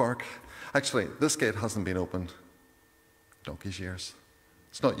car park. Actually, this gate hasn't been opened donkey's years.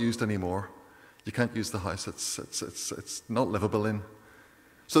 It's not used anymore. You can't use the house. It's not livable in.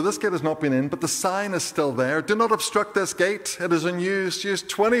 So this gate has not been in, but the sign is still there. Do not obstruct this gate. It is unused, used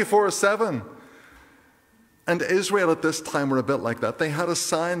 24/7. And Israel at this time were a bit like that. They had a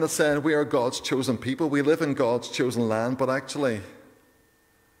sign that said, we are God's chosen people. We live in God's chosen land. But actually,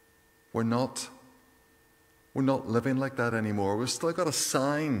 we're not living like that anymore. We've still got a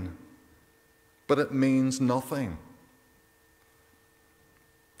sign, but it means nothing.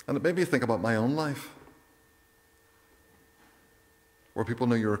 And it made me think about my own life, where people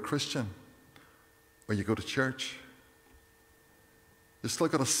know you're a Christian, or you go to church. You've still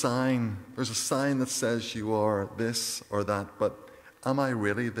got a sign. There's a sign that says you are this or that, but am I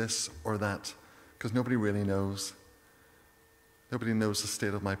really this or that? Because nobody really knows. Nobody knows the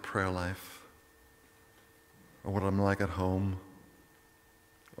state of my prayer life, or what I'm like at home.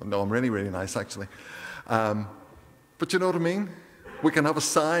 Well, no, I'm really, really nice, actually. But you know what I mean? We can have a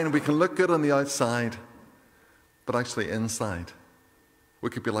sign, we can look good on the outside, but actually inside,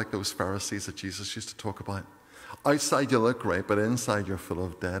 we could be like those Pharisees that Jesus used to talk about. Outside you look great, but inside you're full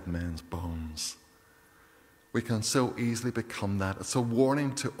of dead men's bones. We can so easily become that. It's a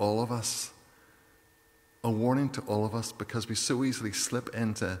warning to all of us. A warning to all of us because we so easily slip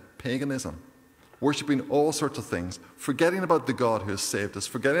into paganism, worshipping all sorts of things, forgetting about the God who has saved us,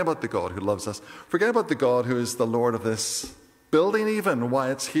 forgetting about the God who loves us, forgetting about the God who is the Lord of this building even,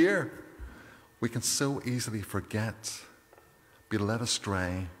 why it's here. We can so easily forget, be led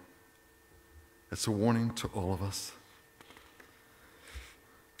astray. It's a warning to all of us.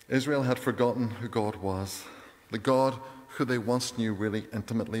 Israel had forgotten who God was, the God who they once knew really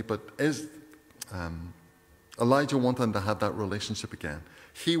intimately, but Elijah wanted them to have that relationship again.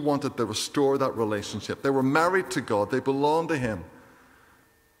 He wanted to restore that relationship. They were married to God. They belonged to him.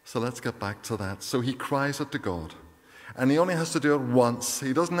 So let's get back to that. So he cries out to God. And he only has to do it once.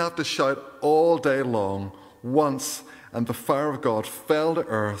 He doesn't have to shout all day long. Once. And the fire of God fell to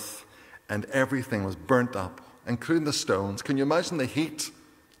earth and everything was burnt up, including the stones. Can you imagine the heat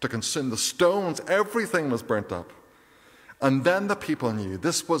to consume the stones? Everything was burnt up. And then the people knew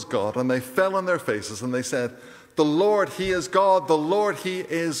this was God, and they fell on their faces and they said, "The Lord, he is God. The Lord, he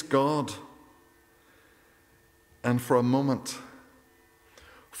is God." And for a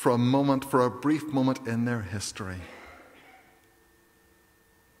brief moment in their history,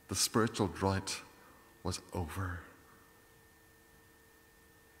 the spiritual drought was over.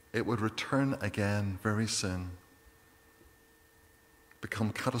 It would return again very soon,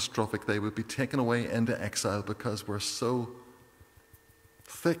 become catastrophic. They would be taken away into exile because we're so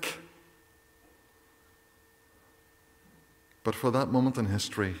thick. But for that moment in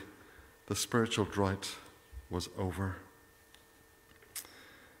history, the spiritual drought was over.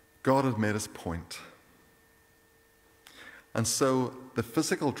 God had made his point. And so the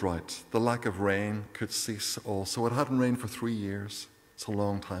physical drought, the lack of rain, could cease also. It hadn't rained for 3 years. It's a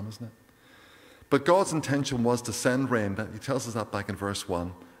long time, isn't it? But God's intention was to send rain. He tells us that back in verse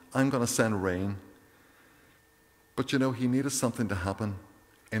 1. I'm going to send rain. But you know, he needed something to happen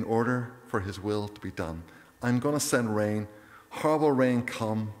in order for his will to be done. I'm going to send rain. Horrible rain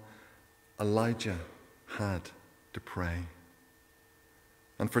come. Elijah had to pray.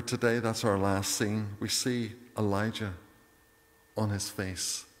 And for today, that's our last scene. We see Elijah on his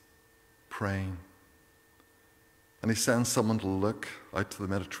face praying. And he sends someone to look out to the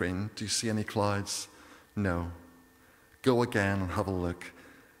Mediterranean. Do you see any clouds? No. Go again and have a look.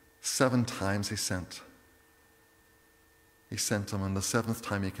 7 times he sent. He sent him, and the 7th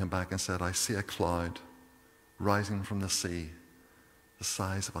time he came back and said, I see a cloud rising from the sea, the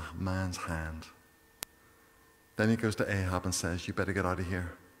size of a man's hand. Then he goes to Ahab and says, you better get out of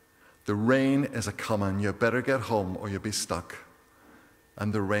here. The rain is a-coming. You better get home or you'll be stuck.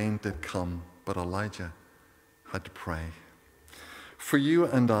 And the rain did come, but Elijah had to pray. For you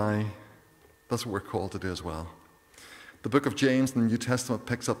and I, that's what we're called to do as well. The book of James in the New Testament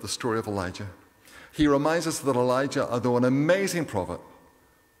picks up the story of Elijah. He reminds us that Elijah, although an amazing prophet,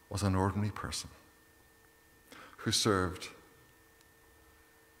 was an ordinary person who served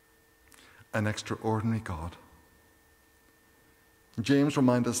an extraordinary God. James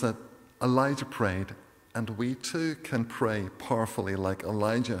reminds us that Elijah prayed, and we too can pray powerfully like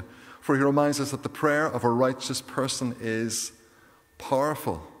Elijah. For he reminds us that the prayer of a righteous person is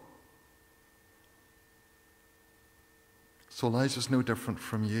powerful. So Elijah's no different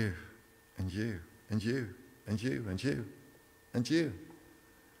from you, and you, and you, and you, and you, and you.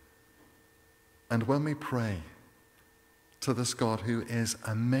 And when we pray to this God who is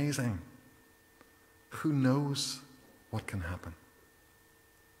amazing, who knows what can happen?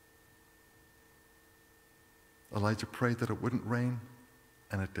 Elijah prayed that it wouldn't rain,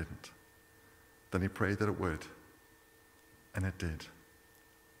 and it didn't. Then he prayed that it would, and it did.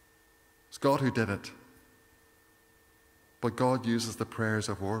 It's God who did it. But God uses the prayers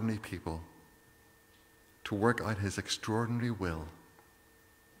of ordinary people to work out his extraordinary will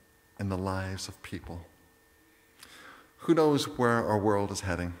in the lives of people. Who knows where our world is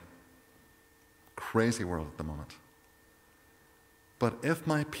heading? Crazy world at the moment. But if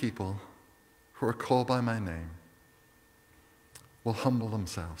my people who are called by my name will humble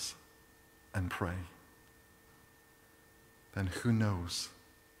themselves and pray, then who knows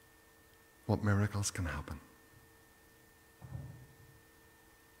what miracles can happen.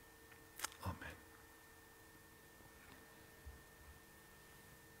 Amen.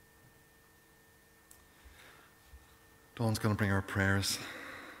 Dawn's going to bring our prayers,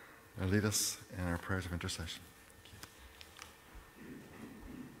 or lead us in our prayers of intercession.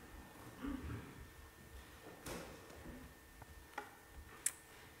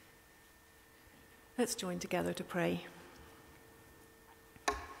 Let's join together to pray.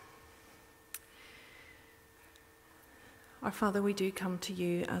 Our Father, we do come to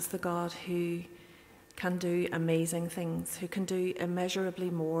you as the God who can do amazing things, who can do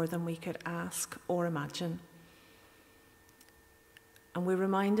immeasurably more than we could ask or imagine. And we're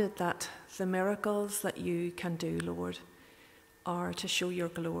reminded that the miracles that you can do, Lord, are to show your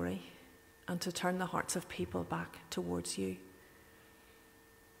glory and to turn the hearts of people back towards you.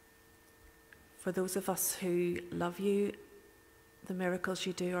 For those of us who love you, the miracles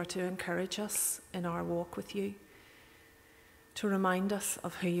you do are to encourage us in our walk with you, to remind us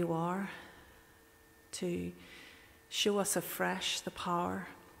of who you are, to show us afresh the power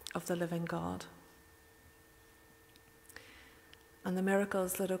of the living God. And the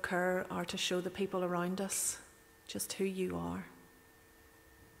miracles that occur are to show the people around us just who you are,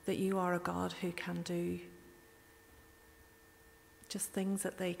 that you are a God who can do just things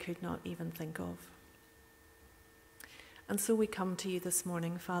that they could not even think of. And so we come to you this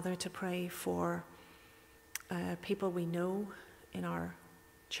morning, Father, to pray for people we know in our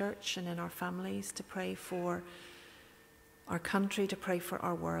church and in our families, to pray for our country, to pray for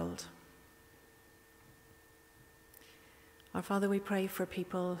our world. Our Father, we pray for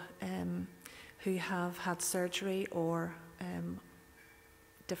people who have had surgery or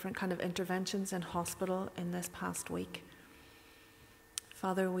different kind of interventions in hospital in this past week.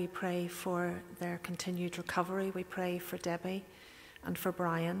 Father, we pray for their continued recovery. We pray for Debbie and for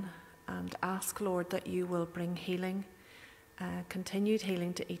Brian, and ask, Lord, that you will bring healing, continued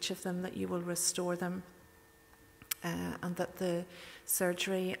healing to each of them, that you will restore them, and that the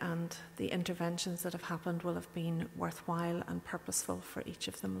surgery and the interventions that have happened will have been worthwhile and purposeful for each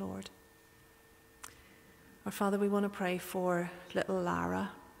of them, Lord. Our Father, we want to pray for little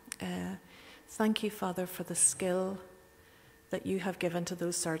Lara. Thank you, Father, for the skill that you have given to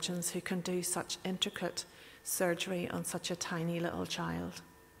those surgeons who can do such intricate surgery on such a tiny little child.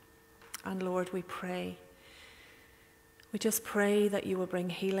 And Lord, we just pray that you will bring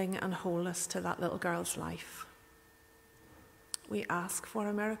healing and wholeness to that little girl's life. We ask for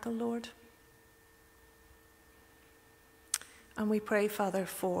a miracle, Lord. And we pray, Father,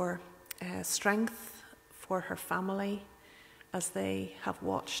 for strength for her family as they have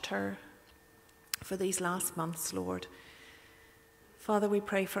watched her for these last months, Lord. Father, we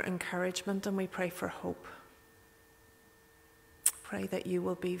pray for encouragement and we pray for hope. Pray that you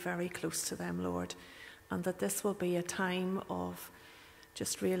will be very close to them, Lord, and that this will be a time of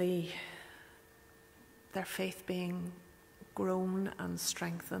just really their faith being grown and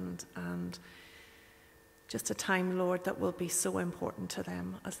strengthened, and just a time, Lord, that will be so important to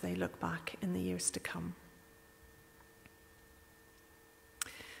them as they look back in the years to come.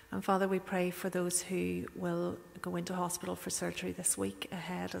 And Father, we pray for those who will go into hospital for surgery this week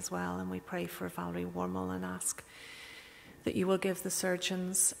ahead as well, and we pray for Valerie Wormel and ask that you will give the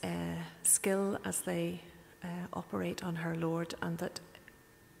surgeons skill as they operate on her, Lord, and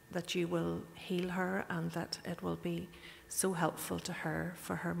that you will heal her, and that it will be so helpful to her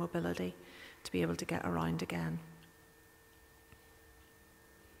for her mobility to be able to get around again.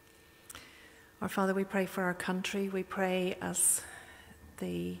 Our Father, we pray for our country. We pray as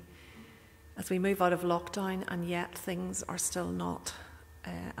we move out of lockdown, and yet things are still not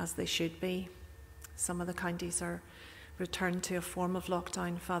as they should be. Some of the counties are returned to a form of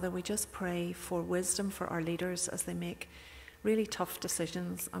lockdown. Father, we just pray for wisdom for our leaders as they make really tough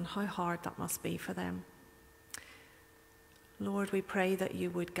decisions, and how hard that must be for them. Lord, we pray that you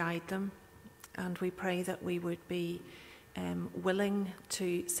would guide them, and we pray that we would be willing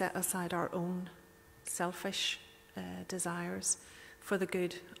to set aside our own selfish desires for the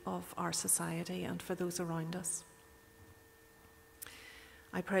good of our society and for those around us.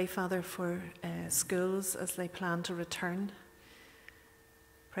 I pray, Father, for schools as they plan to return.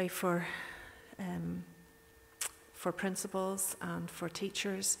 Pray for principals and for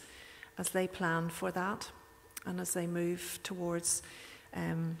teachers as they plan for that, and as they move towards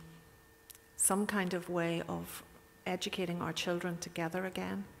some kind of way of educating our children together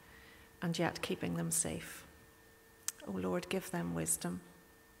again, and yet keeping them safe. Oh Lord, give them wisdom.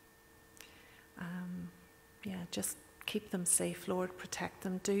 Just keep them safe, Lord. Protect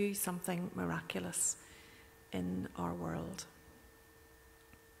them. Do something miraculous in our world.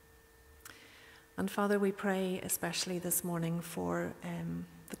 And Father, we pray especially this morning for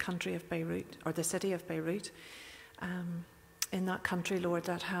the country of Beirut, or the city of Beirut. In that country, Lord,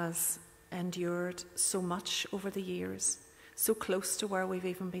 that has endured so much over the years, so close to where we've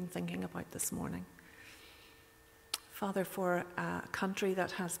even been thinking about this morning. Father, for a country that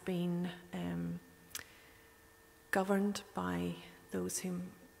has been governed by those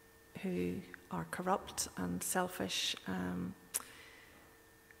who are corrupt and selfish,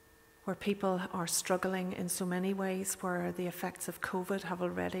 where people are struggling in so many ways, where the effects of COVID have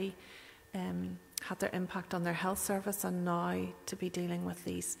already had their impact on their health service, and now to be dealing with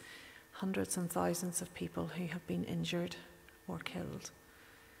these hundreds and thousands of people who have been injured or killed.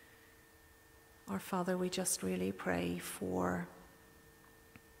 Our Father, we just really pray for,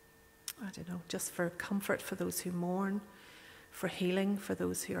 just for comfort for those who mourn, for healing for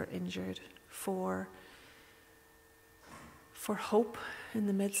those who are injured, for hope in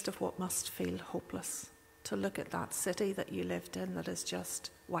the midst of what must feel hopeless, to look at that city that you lived in that is just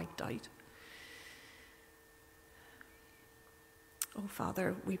wiped out. Oh,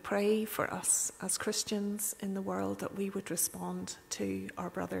 Father, we pray for us as Christians in the world that we would respond to our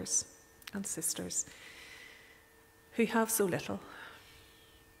brothers and sisters who have so little.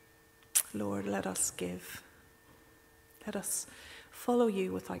 Lord, let us give. Let us follow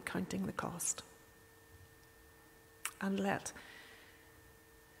you without counting the cost. And let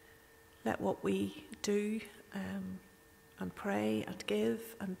what we do and pray and give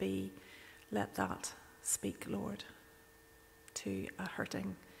and be, let that speak, Lord, to a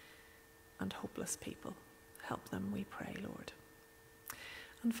hurting and hopeless people. Help them, we pray, Lord.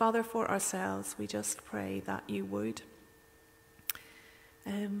 And Father, for ourselves, we just pray that you would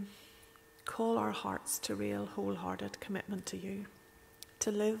call our hearts to real wholehearted commitment to you,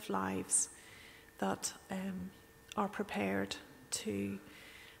 to live lives that are prepared to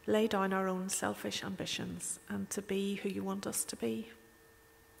lay down our own selfish ambitions and to be who you want us to be,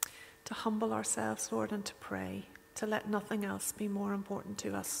 to humble ourselves, Lord, and to pray, to let nothing else be more important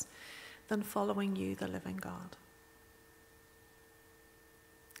to us than following you, the living God.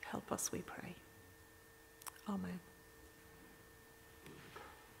 Help us, we pray. Amen.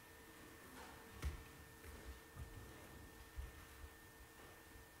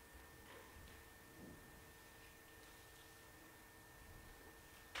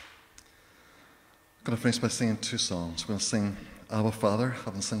 I'm going to finish by singing two songs. We'll sing Abba Father. I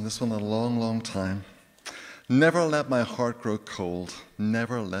haven't sung this one in a long, long time. Never let my heart grow cold.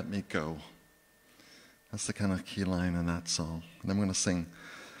 Never let me go. That's the kind of key line in that song. And I'm going to sing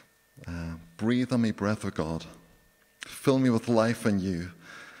Breathe on me, breath of God. Fill me with life in you,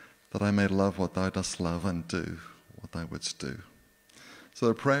 that I may love what thou dost love and do what thou wouldst do. So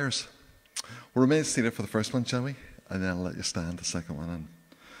the prayers. We'll remain seated for the first one, shall we? And then I'll let you stand the second one, and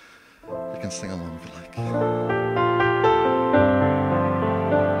you can sing along if you like.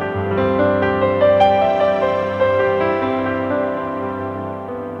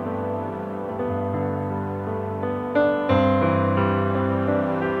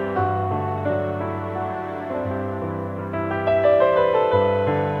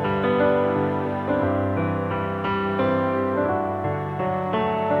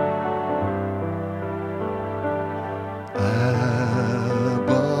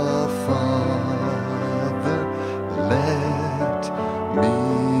 Abba, Father, let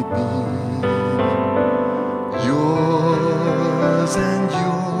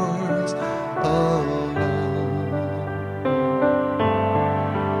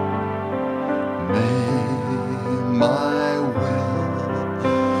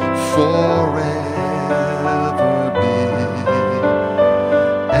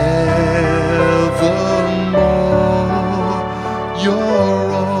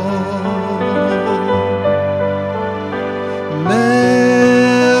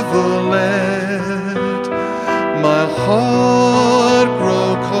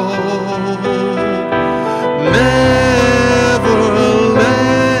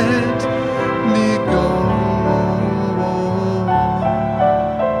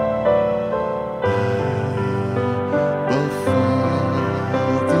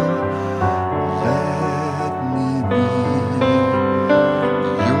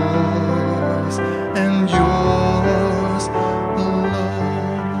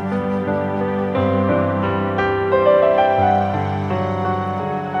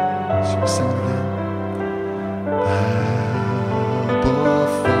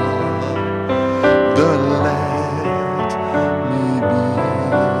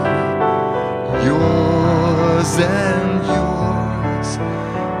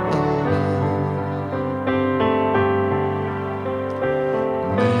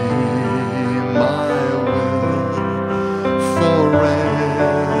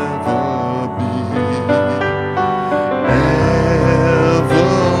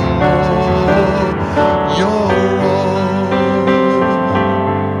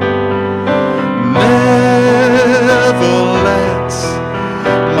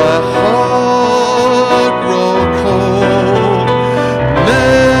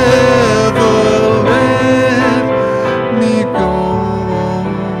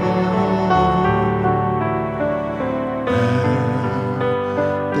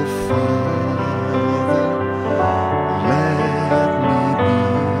Father, let me be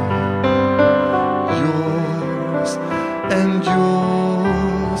yours and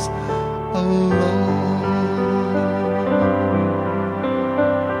yours alone.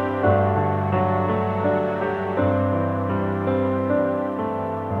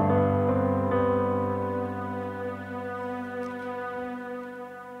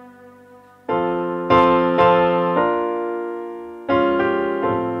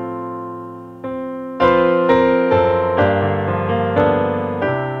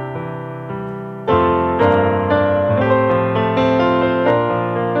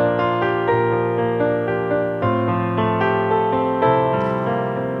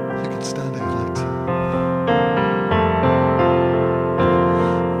 You can stand if you'd like to.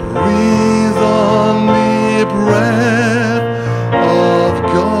 Breathe on me, breath of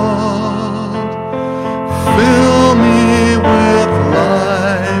God. Fill me with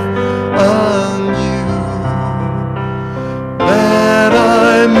life anew, that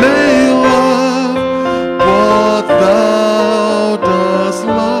I may love what thou dost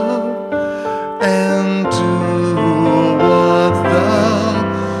love, and do what thou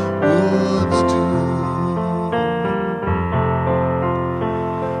wouldst do.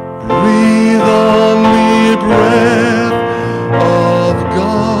 Breathe on me, breath of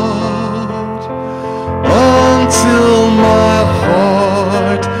God, until my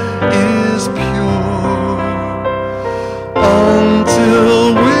heart is pure,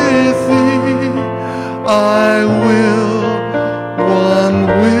 until with thee I will, one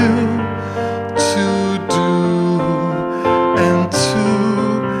will, to do and to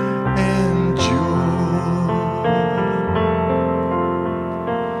endure.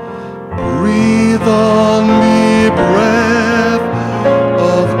 Breathe on me, breath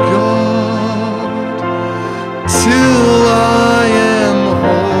of God, till I am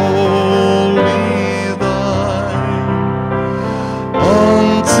wholly thine,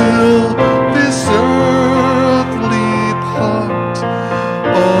 until this earthly part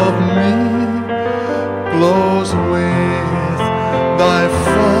of me glows with thy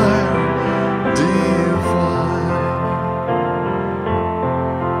fire divine.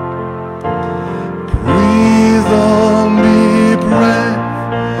 Breathe on me, breath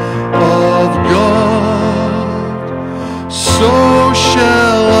of God, so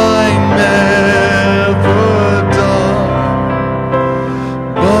shall I never die,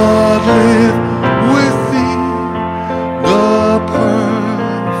 but live with thee the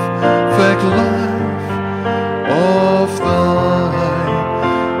perfect life of thine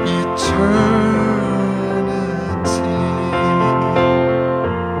eternity.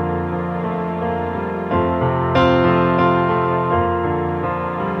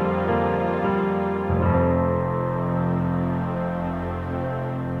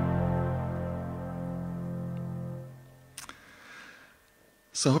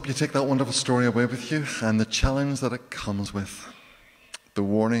 So I hope you take that wonderful story away with you and the challenge that it comes with, the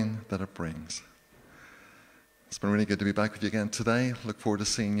warning that it brings. It's been really good to be back with you again today. Look forward to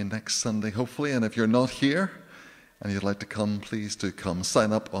seeing you next Sunday, hopefully. And if you're not here and you'd like to come, please do come.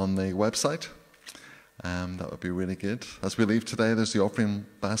 Sign up on the website. That would be really good. As we leave today, there's the offering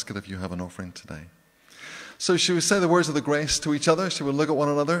basket if you have an offering today. So should we say the words of the grace to each other? Should we look at one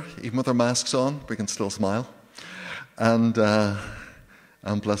another? Even with our masks on, we can still smile.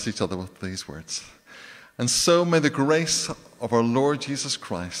 And bless each other with these words. And so may the grace of our Lord Jesus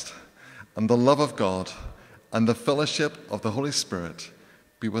Christ and the love of God and the fellowship of the Holy Spirit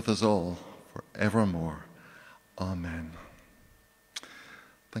be with us all forevermore. Amen.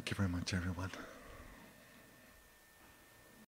 Thank you very much, everyone.